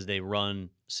them because they run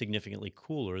significantly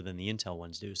cooler than the Intel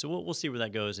ones do. So we'll see where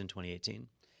that goes in 2018.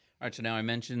 All right, so now I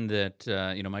mentioned that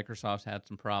Microsoft's had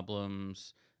some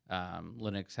problems,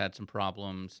 Linux had some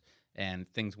problems, and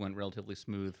things went relatively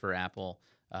smooth for Apple.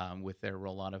 with their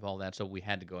rollout of all that. So we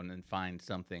had to go in and find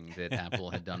something that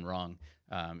Apple had done wrong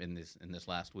in this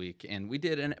last week, and we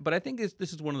did. But I think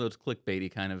this is one of those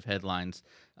clickbaity kind of headlines.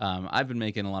 I've been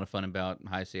making a lot of fun about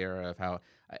High Sierra, of how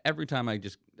every time I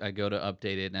go to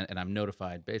update it, and I'm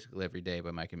notified basically every day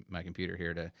by my computer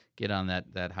here to get on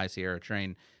that High Sierra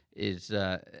train. Is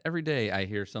every day I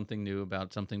hear something new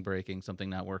about something breaking, something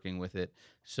not working with it.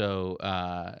 So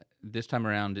this time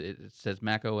around, it says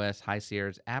Mac OS High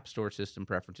Sierra's App Store system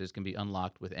preferences can be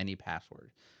unlocked with any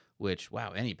password. Which,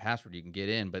 wow, any password you can get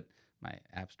in, but my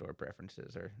App Store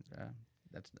preferences are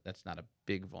that's not a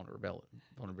big vulnerability,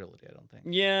 I don't think.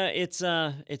 Yeah,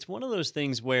 it's one of those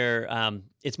things where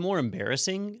it's more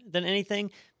embarrassing than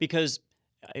anything, because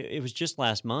it was just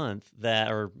last month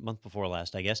or month before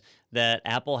last, I guess, that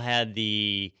Apple had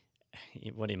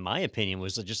what in my opinion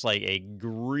was just like a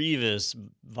grievous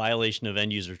violation of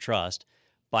end user trust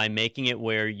by making it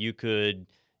where you could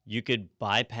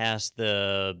bypass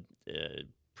the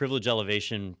privilege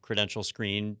elevation credential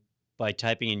screen by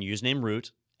typing in username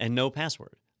root and no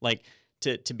password. Like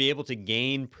to be able to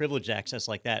gain privileged access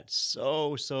like that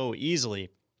so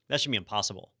easily, that should be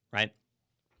impossible, right?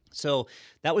 So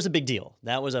that was a big deal.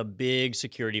 That was a big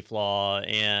security flaw,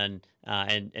 and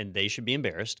they should be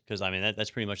embarrassed, because I mean that's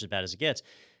pretty much as bad as it gets.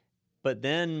 But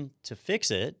then to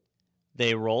fix it,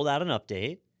 they rolled out an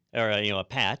update, or a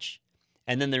patch,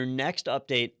 and then their next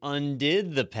update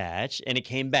undid the patch, and it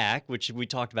came back, which we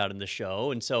talked about in the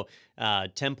show. And so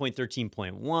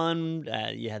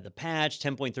 10.13.1, you had the patch.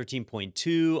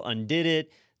 10.13.2 undid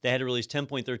it. They had to release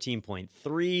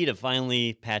 10.13.3 to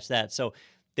finally patch that. So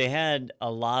they had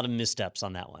a lot of missteps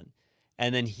on that one.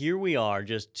 And then here we are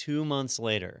just 2 months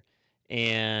later.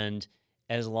 And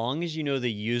as long as you know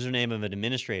the username of an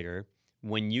administrator,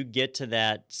 when you get to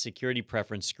that security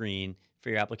preference screen for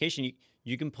your application,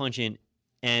 you can punch in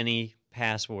any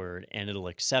password and it'll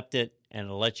accept it and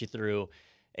it'll let you through.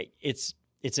 It's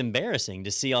embarrassing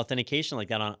to see authentication like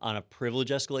that on a privilege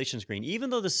escalation screen. Even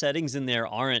though the settings in there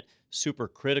aren't super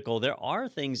critical, there are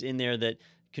things in there that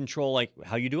control like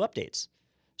how you do updates.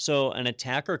 So an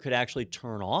attacker could actually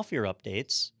turn off your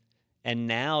updates and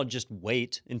now just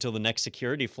wait until the next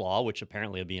security flaw, which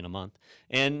apparently will be in a month.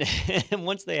 And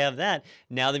once they have that,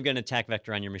 now they've got an attack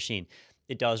vector on your machine.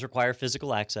 It does require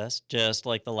physical access, just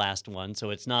like the last one,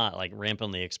 so it's not like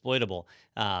rampantly exploitable.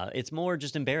 It's more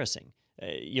just embarrassing.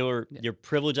 Your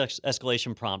privilege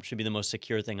escalation prompt should be the most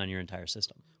secure thing on your entire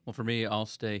system. Well, for me, I'll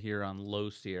stay here on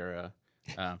Low Sierra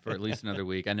for at least another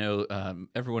week. I know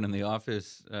everyone in the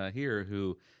office here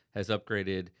who has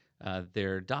upgraded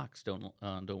their docks don't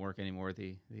work anymore.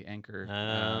 The Anchor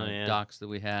docks that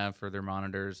we have for their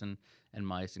monitors and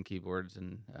mice and keyboards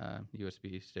and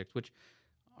USB sticks, which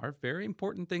are very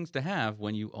important things to have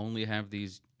when you only have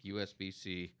these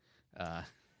USB-C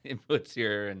inputs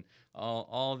here, and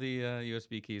all the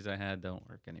USB keys I had don't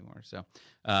work anymore. So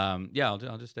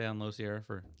I'll just stay on Low Sierra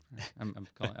for I'm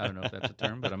calling, I don't know if that's a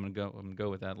term, but I'm gonna go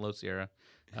with that, Low Sierra,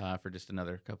 for just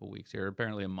another couple weeks here,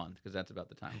 apparently a month, because that's about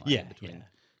the timeline between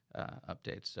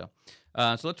updates. So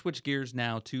let's switch gears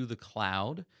now to the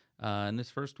cloud. And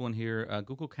this first one here,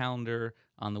 Google Calendar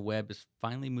on the web is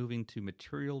finally moving to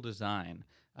Material Design,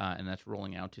 and that's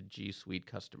rolling out to G Suite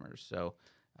customers. So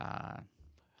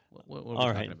what are we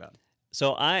talking about?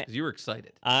 So 'Cause you were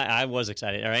excited. I was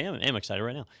excited, or I am excited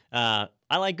right now.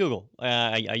 I like Google.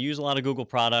 I use a lot of Google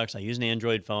products. I use an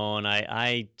Android phone.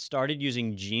 I started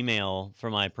using Gmail for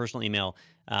my personal email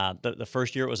the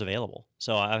first year it was available.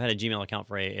 So I've had a Gmail account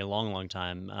for a long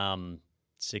time,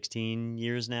 16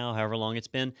 years now, however long it's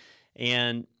been.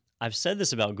 And I've said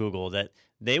this about Google, that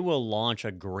they will launch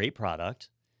a great product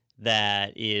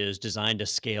that is designed to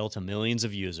scale to millions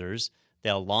of users.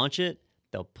 They'll launch it,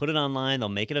 they'll put it online, they'll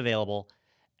make it available,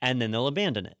 and then they'll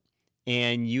abandon it.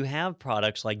 And you have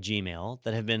products like Gmail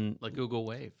that have been... Like Google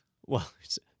Wave. Well,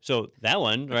 so that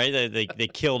one, right, they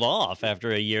killed off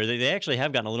after a year. They actually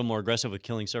have gotten a little more aggressive with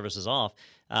killing services off,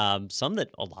 some that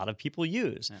a lot of people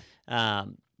use. Yeah.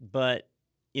 But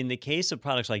in the case of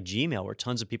products like Gmail, where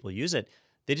tons of people use it,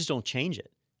 they just don't change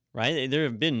it. Right? There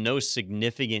have been no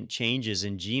significant changes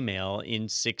in Gmail in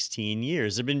 16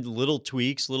 years. There have been little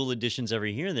tweaks, little additions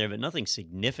every here and there, but nothing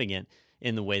significant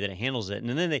in the way that it handles it. And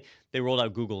then they rolled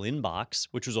out Google Inbox,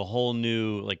 which was a whole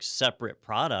new, like, separate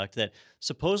product that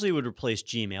supposedly would replace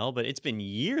Gmail, but it's been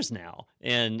years now,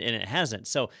 and it hasn't.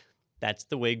 So that's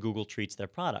the way Google treats their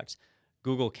products.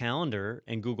 Google Calendar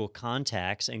and Google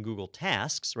Contacts and Google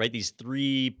Tasks, right? These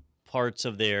three parts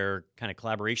of their kind of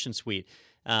collaboration suite,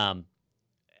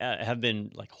 have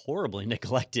been like horribly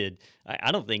neglected.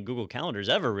 I don't think Google Calendar's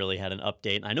ever really had an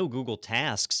update. I know Google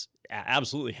Tasks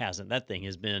absolutely hasn't. That thing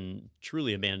has been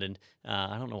truly abandoned.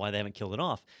 I don't know why they haven't killed it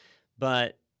off,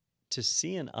 but to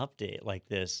see an update like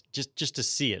this, just to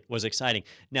see it was exciting.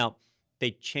 Now,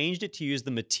 they changed it to use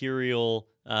the material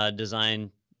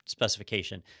design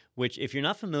specification, which if you're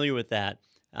not familiar with that,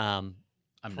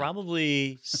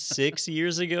 probably 6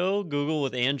 years ago, Google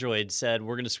with Android said,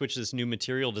 we're going to switch to this new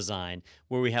material design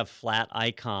where we have flat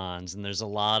icons and there's a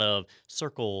lot of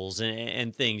circles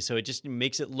and things. So it just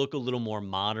makes it look a little more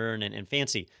modern and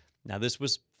fancy. Now, this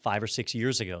was 5 or 6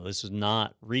 years ago. This was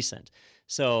not recent.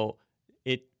 So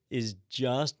it is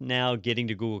just now getting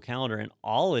to Google Calendar, and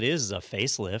all it is a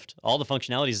facelift. All the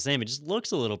functionality is the same. It just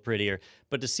looks a little prettier.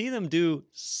 But to see them do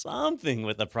something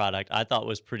with the product, I thought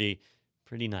was pretty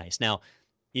nice. Now,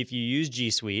 if you use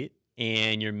G Suite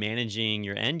and you're managing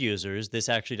your end users, this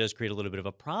actually does create a little bit of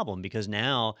a problem because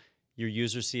now your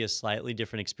users see a slightly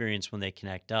different experience when they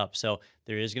connect up. So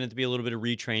there is going to be a little bit of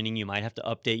retraining. You might have to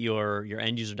update your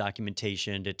end user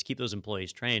documentation to keep those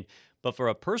employees trained. But for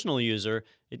a personal user,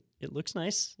 it looks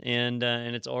nice and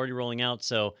it's already rolling out.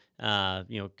 So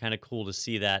kind of cool to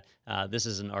see that. This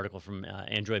is an article from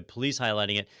Android Police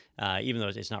highlighting it, even though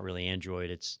it's not really Android.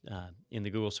 It's in the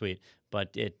Google Suite, but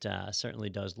it certainly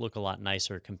does look a lot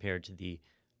nicer compared to the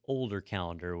older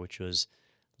calendar, which was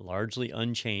largely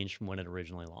unchanged from when it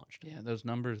originally launched. Yeah, those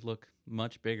numbers look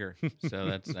much bigger. So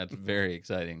that's very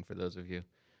exciting for those of you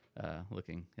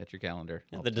looking at your calendar.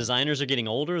 Yeah, the designers are getting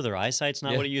older. Their eyesight's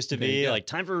not what it used to be. Like,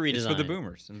 time for a redesign. It's for the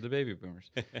boomers and the baby boomers.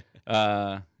 It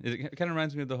kind of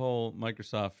reminds me of the whole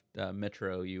Microsoft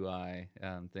Metro UI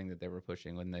thing that they were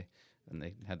pushing when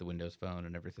they had the Windows Phone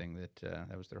and everything.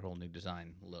 That was their whole new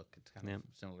design look. It's kind of a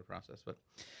similar process. But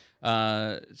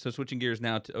so switching gears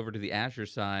now over to the Azure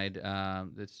side.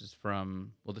 This is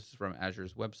from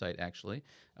Azure's website actually.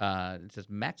 It says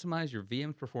maximize your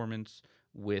VM's performance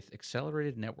with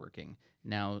accelerated networking,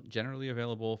 now generally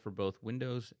available for both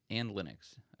Windows and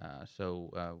Linux.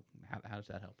 So how does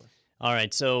that help us? All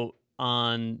right, so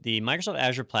on the Microsoft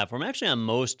Azure platform, actually on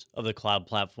most of the cloud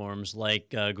platforms like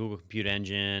Google Compute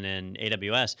Engine and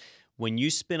AWS, when you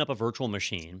spin up a virtual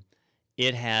machine,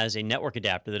 it has a network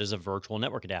adapter that is a virtual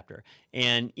network adapter.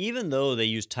 And even though they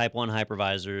use Type 1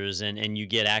 hypervisors and you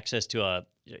get access to a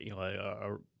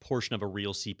portion of a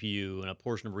real CPU and a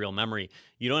portion of real memory,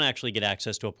 you don't actually get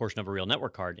access to a portion of a real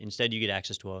network card. Instead, you get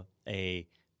access to a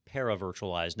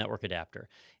para-virtualized network adapter.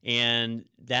 And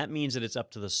that means that it's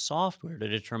up to the software to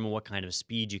determine what kind of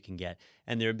speed you can get.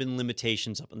 And there have been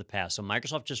limitations up in the past. So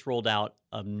Microsoft just rolled out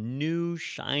a new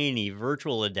shiny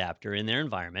virtual adapter in their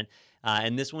environment.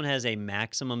 And this one has a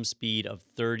maximum speed of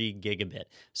 30 gigabit.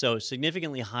 So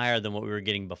significantly higher than what we were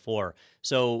getting before.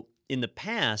 So in the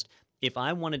past, if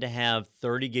I wanted to have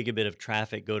 30 gigabit of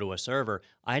traffic go to a server,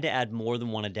 I had to add more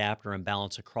than one adapter and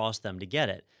balance across them to get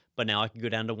it. But now I can go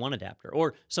down to one adapter.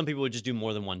 Or some people would just do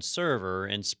more than one server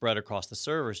and spread across the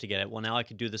servers to get it. Well, now I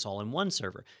could do this all in one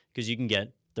server because you can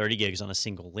get 30 gigs on a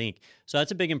single link. So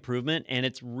that's a big improvement, and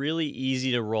it's really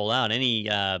easy to roll out. Any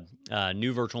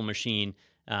new virtual machine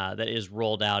that is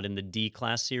rolled out in the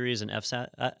D-class series and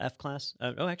F-class.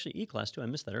 Actually, E-class too. I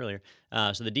missed that earlier.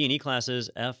 So the D and E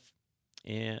classes, F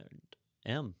and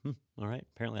M. All right.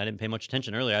 Apparently, I didn't pay much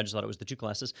attention earlier. I just thought it was the two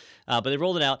classes. But they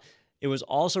rolled it out. It was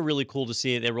also really cool to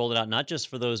see they rolled it out not just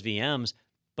for those VMs,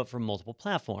 but for multiple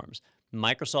platforms.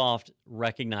 Microsoft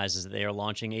recognizes that they are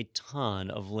launching a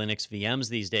ton of Linux VMs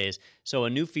these days. So a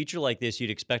new feature like this you'd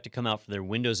expect to come out for their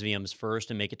Windows VMs first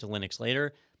and make it to Linux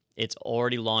later. It's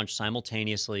already launched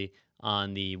simultaneously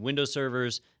on the Windows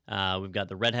servers. We've got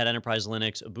the Red Hat Enterprise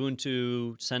Linux,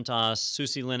 Ubuntu, CentOS,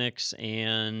 SUSE Linux,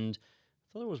 and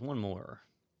I thought there was one more.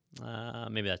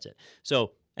 Maybe that's it.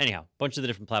 So anyhow, a bunch of the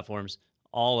different platforms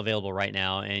all available right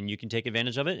now, and you can take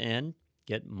advantage of it and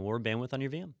get more bandwidth on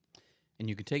your VM. And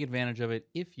you can take advantage of it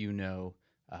if you know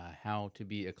how to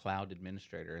be a cloud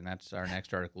administrator. And that's our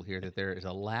next article here, that there is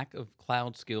a lack of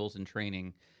cloud skills and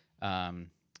training, and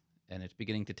it's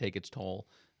beginning to take its toll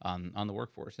on the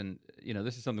workforce. And,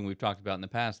 this is something we've talked about in the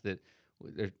past, that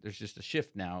there's just a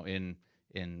shift now in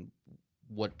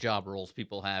what job roles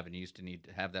people have, and you used to need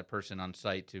to have that person on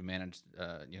site to manage,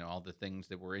 all the things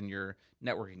that were in your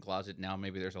networking closet. Now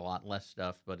maybe there's a lot less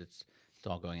stuff, but it's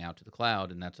all going out to the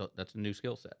cloud, and that's a new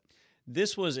skill set.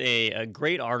 This was a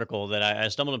great article that I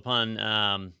stumbled upon.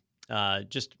 I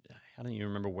don't even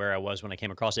remember where I was when I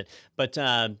came across it, but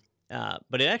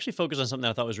it actually focused on something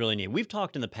that I thought was really neat. We've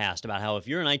talked in the past about how if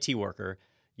you're an IT worker,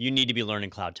 you need to be learning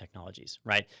cloud technologies,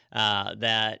 right?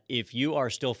 That if you are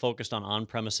still focused on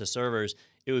on-premises servers,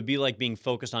 it would be like being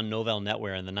focused on Novell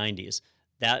NetWare in the 90s.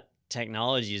 That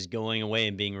technology is going away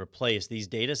and being replaced. These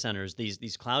data centers,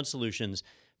 these cloud solutions,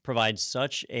 provides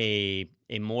such a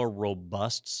more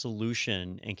robust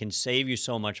solution and can save you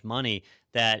so much money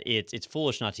that it's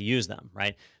foolish not to use them,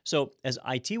 right? So as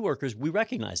IT workers, we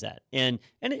recognize that, and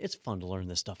it's fun to learn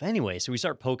this stuff anyway. So we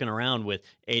start poking around with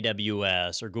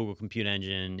AWS or Google Compute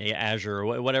Engine, Azure,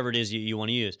 or whatever it is you want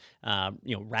to use.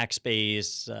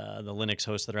 Rackspace, the Linux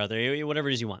hosts that are out there, whatever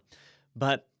it is you want.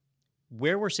 But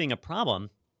where we're seeing a problem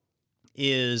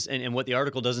is, and what the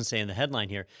article doesn't say in the headline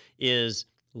here, is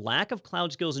lack of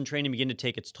cloud skills and training begin to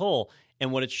take its toll.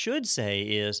 And what it should say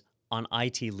is on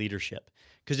IT leadership.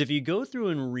 Because if you go through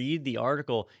and read the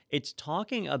article, it's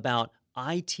talking about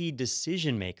IT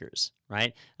decision makers,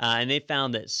 right? And they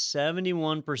found that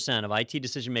 71% of IT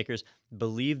decision makers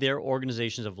believe their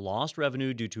organizations have lost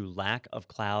revenue due to lack of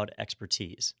cloud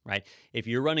expertise, right? If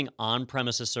you're running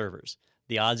on-premises servers,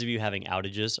 the odds of you having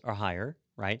outages are higher,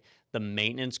 right? The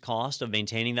maintenance cost of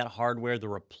maintaining that hardware, the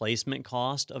replacement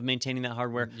cost of maintaining that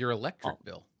hardware. Your electric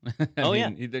bill.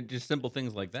 Yeah. They're just simple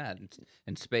things like that,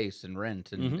 and space and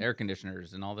rent and air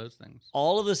conditioners and all those things.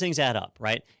 All of those things add up,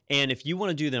 right? And if you want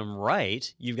to do them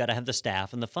right, you've got to have the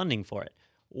staff and the funding for it.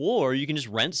 Or you can just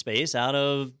rent space out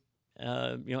of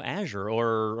Azure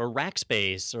or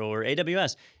Rackspace or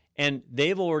AWS. And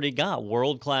they've already got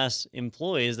world-class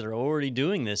employees that are already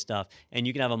doing this stuff, and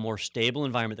you can have a more stable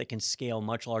environment that can scale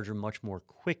much larger, much more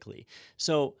quickly.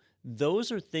 So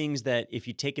those are things that if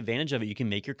you take advantage of it, you can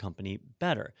make your company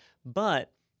better.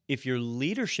 But if your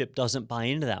leadership doesn't buy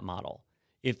into that model,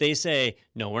 if they say,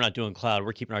 no, we're not doing cloud,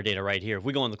 we're keeping our data right here. If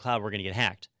we go on the cloud, we're going to get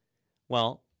hacked.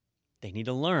 Well, they need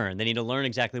to learn. They need to learn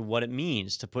exactly what it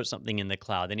means to put something in the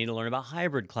cloud. They need to learn about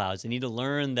hybrid clouds. They need to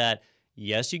learn that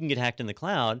yes, you can get hacked in the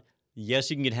cloud. Yes,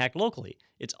 you can get hacked locally.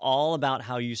 It's all about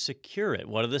how you secure it.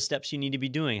 What are the steps you need to be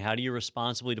doing? How do you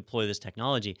responsibly deploy this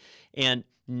technology? And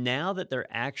now that they're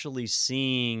actually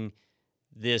seeing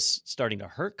this starting to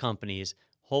hurt companies,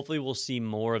 hopefully we'll see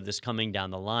more of this coming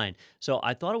down the line. So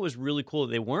I thought it was really cool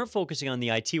that they weren't focusing on the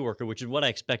IT worker, which is what I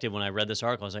expected when I read this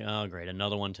article. I was like, oh, great,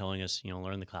 another one telling us,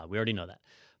 learn the cloud. We already know that.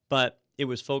 But it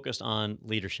was focused on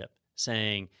leadership,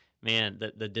 saying, man,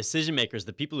 the decision makers,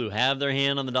 the people who have their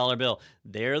hand on the dollar bill,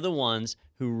 they're the ones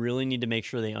who really need to make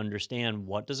sure they understand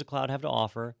what does a cloud have to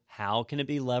offer, how can it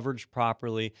be leveraged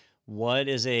properly, what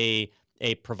is a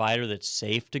provider that's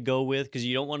safe to go with, because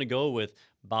you don't want to go with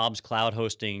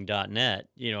bobscloudhosting.net.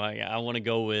 I want to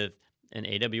go with an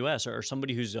AWS or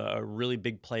somebody who's a really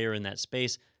big player in that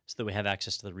space so that we have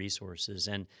access to the resources.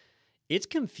 And it's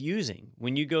confusing.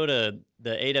 When you go to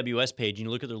the AWS page and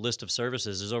you look at their list of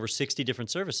services, there's over 60 different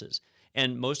services.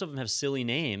 And most of them have silly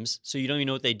names, so you don't even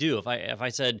know what they do. If I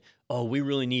said, oh, we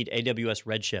really need AWS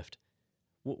Redshift,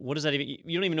 what does that even,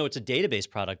 you don't even know it's a database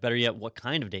product, better yet, what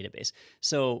kind of database.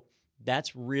 So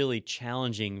that's really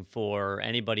challenging for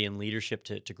anybody in leadership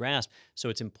to grasp. So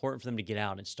it's important for them to get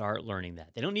out and start learning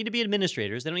that. They don't need to be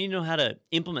administrators. They don't need to know how to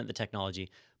implement the technology,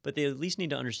 but they at least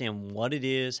need to understand what it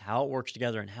is, how it works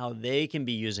together, and how they can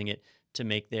be using it to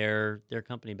make their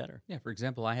company better. Yeah, for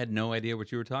example, I had no idea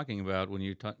what you were talking about when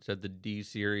you said the D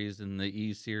series and the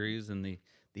E series and the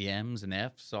M's and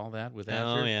F's, all that with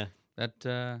Azure. Oh, yeah.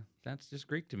 That's just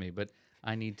Greek to me, but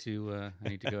I need to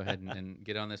go ahead and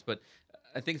get on this. But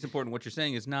I think it's important. What you're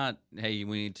saying is not, hey,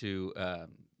 we need to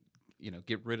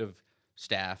get rid of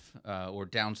staff or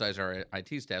downsize our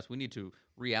IT staffs. We need to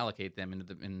reallocate them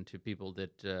into people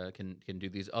that can do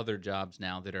these other jobs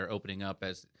now that are opening up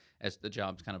as the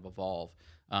jobs kind of evolve.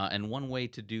 And one way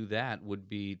to do that would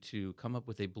be to come up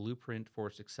with a blueprint for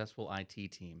a successful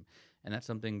IT team. And that's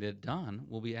something that Don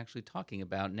will be actually talking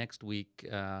about next week.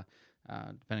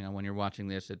 Depending on when you're watching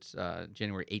this, it's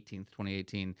January 18th,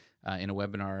 2018, in a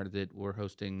webinar that we're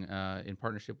hosting in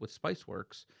partnership with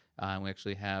Spiceworks. We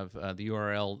actually have the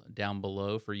URL down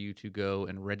below for you to go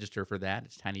and register for that.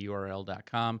 It's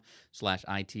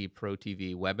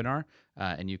tinyurl.com/ITProTV webinar.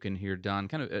 And you can hear Don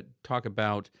kind of talk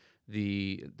about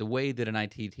the way that an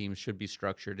IT team should be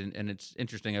structured. And it's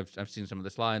interesting. I've seen some of the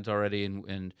slides already,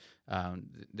 and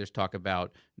there's talk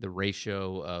about the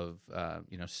ratio of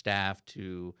staff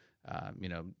to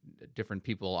different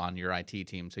people on your IT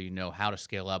team, so you know how to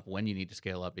scale up when you need to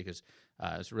scale up, because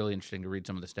it's really interesting to read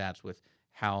some of the stats with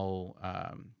how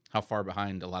far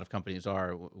behind a lot of companies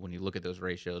are when you look at those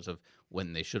ratios of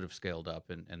when they should have scaled up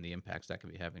and the impacts that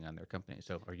could be having on their company.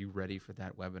 So are you ready for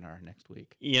that webinar next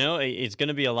week? It's going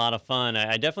to be a lot of fun.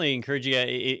 I definitely encourage you,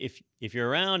 if you're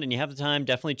around and you have the time,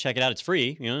 definitely check it out. It's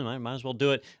free. Might as well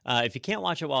do it. If you can't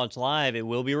watch it while it's live, it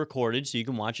will be recorded, so you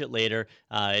can watch it later.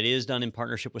 It is done in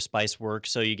partnership with Spiceworks,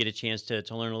 so you get a chance to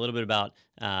learn a little bit about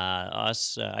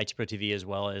us, IT Pro TV, as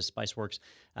well as Spiceworks.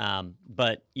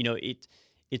 But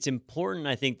it's important,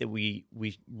 I think, that we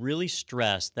really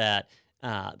stress that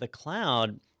the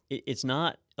cloud, it's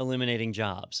not eliminating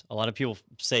jobs. A lot of people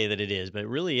say that it is, but it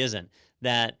really isn't.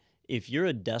 That if you're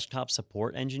a desktop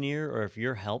support engineer or if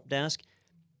you're help desk,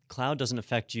 cloud doesn't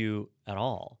affect you at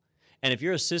all. And if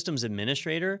you're a systems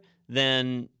administrator,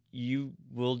 then you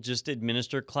will just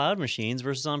administer cloud machines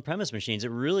versus on-premise machines.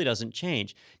 It really doesn't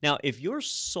change. Now, if your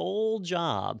sole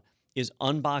job is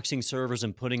unboxing servers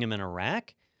and putting them in a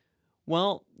rack,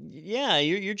 well, yeah,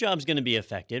 your job's going to be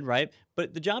affected, right?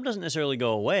 But the job doesn't necessarily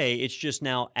go away. It's just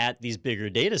now at these bigger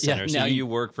data centers. Now you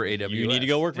work for AWS. You need to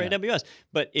go work for AWS.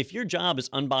 But if your job is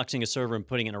unboxing a server and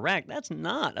putting it in a rack, that's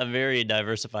not a very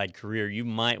diversified career. You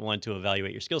might want to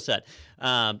evaluate your skill set.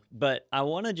 But I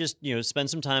want to just spend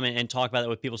some time and talk about that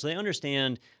with people so they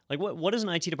understand like what is an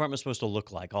IT department supposed to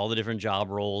look like, all the different job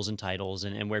roles and titles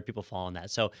and where people fall in that.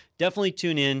 So definitely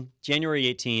tune in January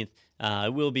 18th.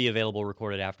 It will be available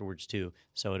recorded afterwards too,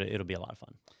 so it'll be a lot of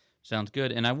fun. Sounds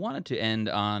good. And I wanted to end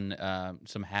on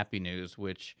some happy news,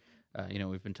 which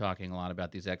we've been talking a lot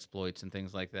about these exploits and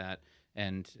things like that.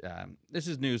 And this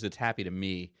is news that's happy to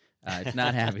me. It's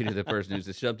not happy to the person who's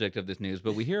the subject of this news,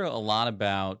 but we hear a lot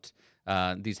about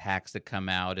these hacks that come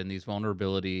out and these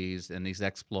vulnerabilities and these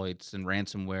exploits and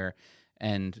ransomware.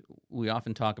 And we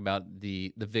often talk about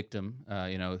the victim,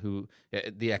 who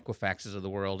the Equifaxes of the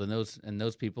world and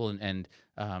those people and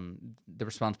the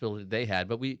responsibility they had.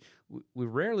 But we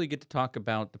rarely get to talk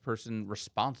about the person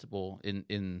responsible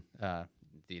in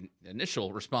the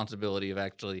initial responsibility of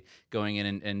actually going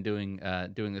in and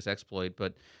doing this exploit.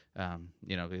 But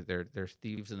they're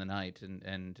thieves in the night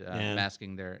and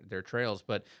masking their trails.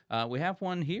 But we have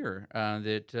one here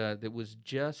that was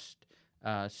just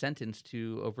sentenced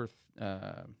to over.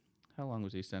 How long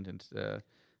was he sentenced?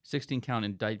 16-count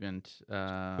indictment. He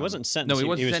wasn't sentenced. No, he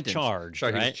wasn't was sentenced. Charged.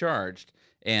 Sorry, right? He was charged,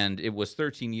 and it was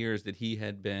 13 years that he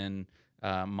had been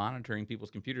monitoring people's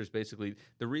computers. Basically,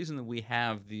 the reason that we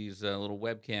have these little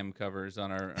webcam covers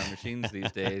on our machines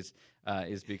these days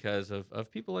is because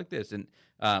of people like this. And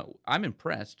I'm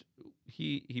impressed.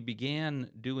 He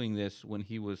began doing this when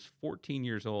he was 14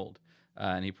 years old.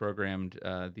 And he programmed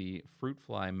the Fruit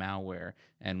Fly malware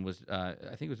and was,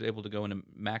 I think, was able to go into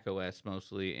Mac OS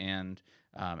mostly and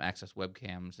access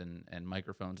webcams and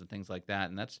microphones and things like that.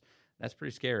 And that's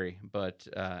pretty scary. But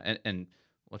and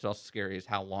what's also scary is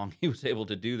how long he was able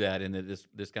to do that, and that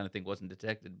this kind of thing wasn't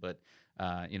detected. But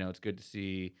it's good to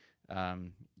see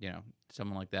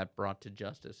someone like that brought to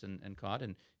justice and caught,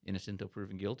 and innocent until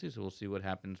proven guilty. So we'll see what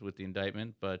happens with the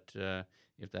indictment. But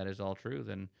if that is all true,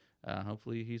 then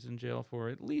hopefully he's in jail for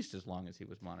at least as long as he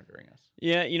was monitoring us.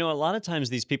 Yeah, a lot of times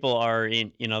these people are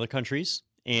in other countries,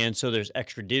 and so there's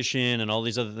extradition and all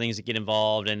these other things that get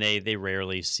involved, and they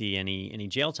rarely see any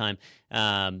jail time.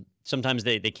 Sometimes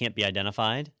they can't be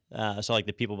identified. So like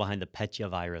the people behind the Petya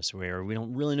virus, where we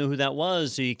don't really know who that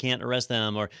was, so you can't arrest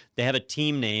them, or they have a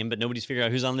team name, but nobody's figured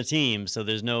out who's on the team, so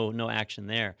there's no action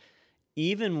there.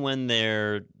 Even when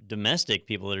they're domestic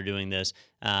people that are doing this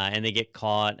and they get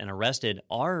caught and arrested,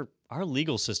 our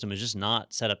legal system is just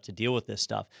not set up to deal with this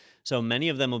stuff. So many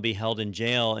of them will be held in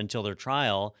jail until their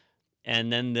trial,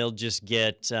 and then they'll just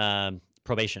get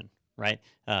probation, right?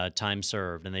 Time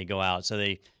served, and they go out. So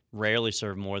they rarely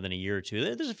serve more than a year or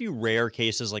two. There's a few rare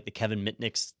cases like the Kevin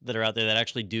Mitnicks that are out there that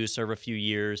actually do serve a few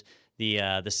years.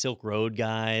 The Silk Road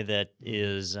guy that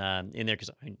is in there because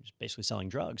he's basically selling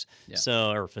drugs,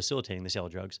 or facilitating the sale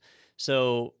of drugs.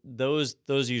 So those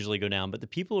usually go down. But the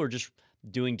people who are just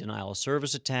doing denial of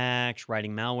service attacks,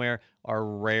 writing malware, are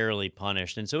rarely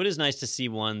punished. And so it is nice to see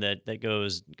one that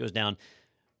goes down.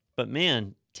 But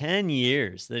man, 10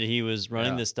 years that he was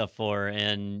running this stuff for,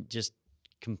 and just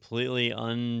completely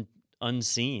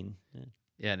unseen.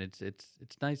 Yeah, and it's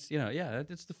nice.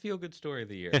 It's the feel good story of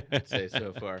the year, I'd say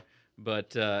so far.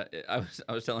 But I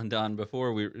was telling Don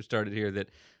before we started here that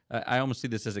I almost see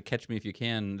this as a Catch Me If You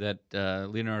Can, that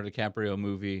Leonardo DiCaprio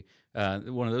movie,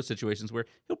 one of those situations where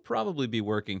he'll probably be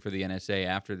working for the NSA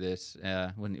after this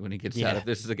when he gets out. If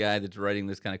this is a guy that's writing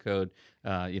this kind of code,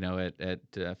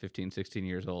 at 15, 16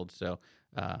 years old. So,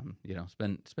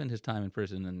 spend his time in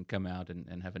prison and come out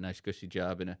and have a nice cushy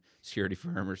job in a security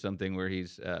firm or something where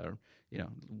he's,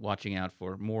 watching out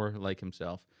for more like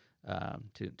himself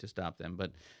to stop them.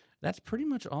 But that's pretty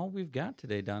much all we've got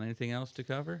today, Don. Anything else to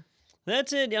cover?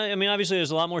 That's it. I mean, obviously, there's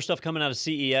a lot more stuff coming out of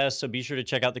CES, so be sure to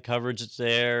check out the coverage that's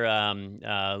there.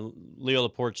 Leo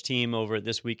Laporte's team over at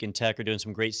This Week in Tech are doing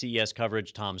some great CES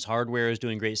coverage. Tom's Hardware is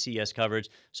doing great CES coverage,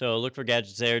 so look for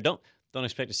gadgets there. Don't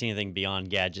expect to see anything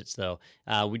beyond gadgets, though.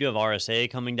 We do have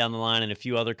RSA coming down the line and a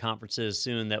few other conferences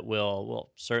soon that will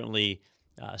certainly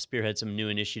spearhead some new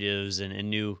initiatives and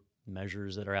new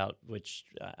measures that are out, which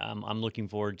I'm looking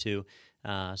forward to.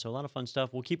 So a lot of fun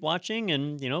stuff. We'll keep watching,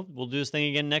 and we'll do this thing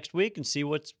again next week and see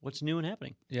what's new and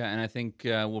happening. Yeah, and I think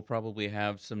we'll probably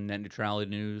have some net neutrality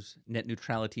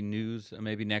news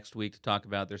maybe next week to talk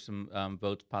about. There's some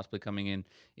votes possibly coming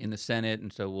in the Senate,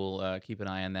 and so we'll keep an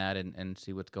eye on that and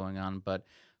see what's going on. But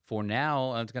for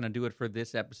now, it's going to do it for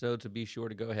this episode. So be sure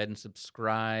to go ahead and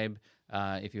subscribe.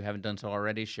 If you haven't done so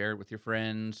already, share it with your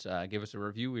friends. Give us a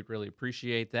review. We'd really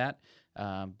appreciate that.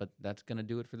 But that's going to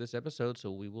do it for this episode.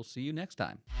 So we will see you next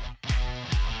time.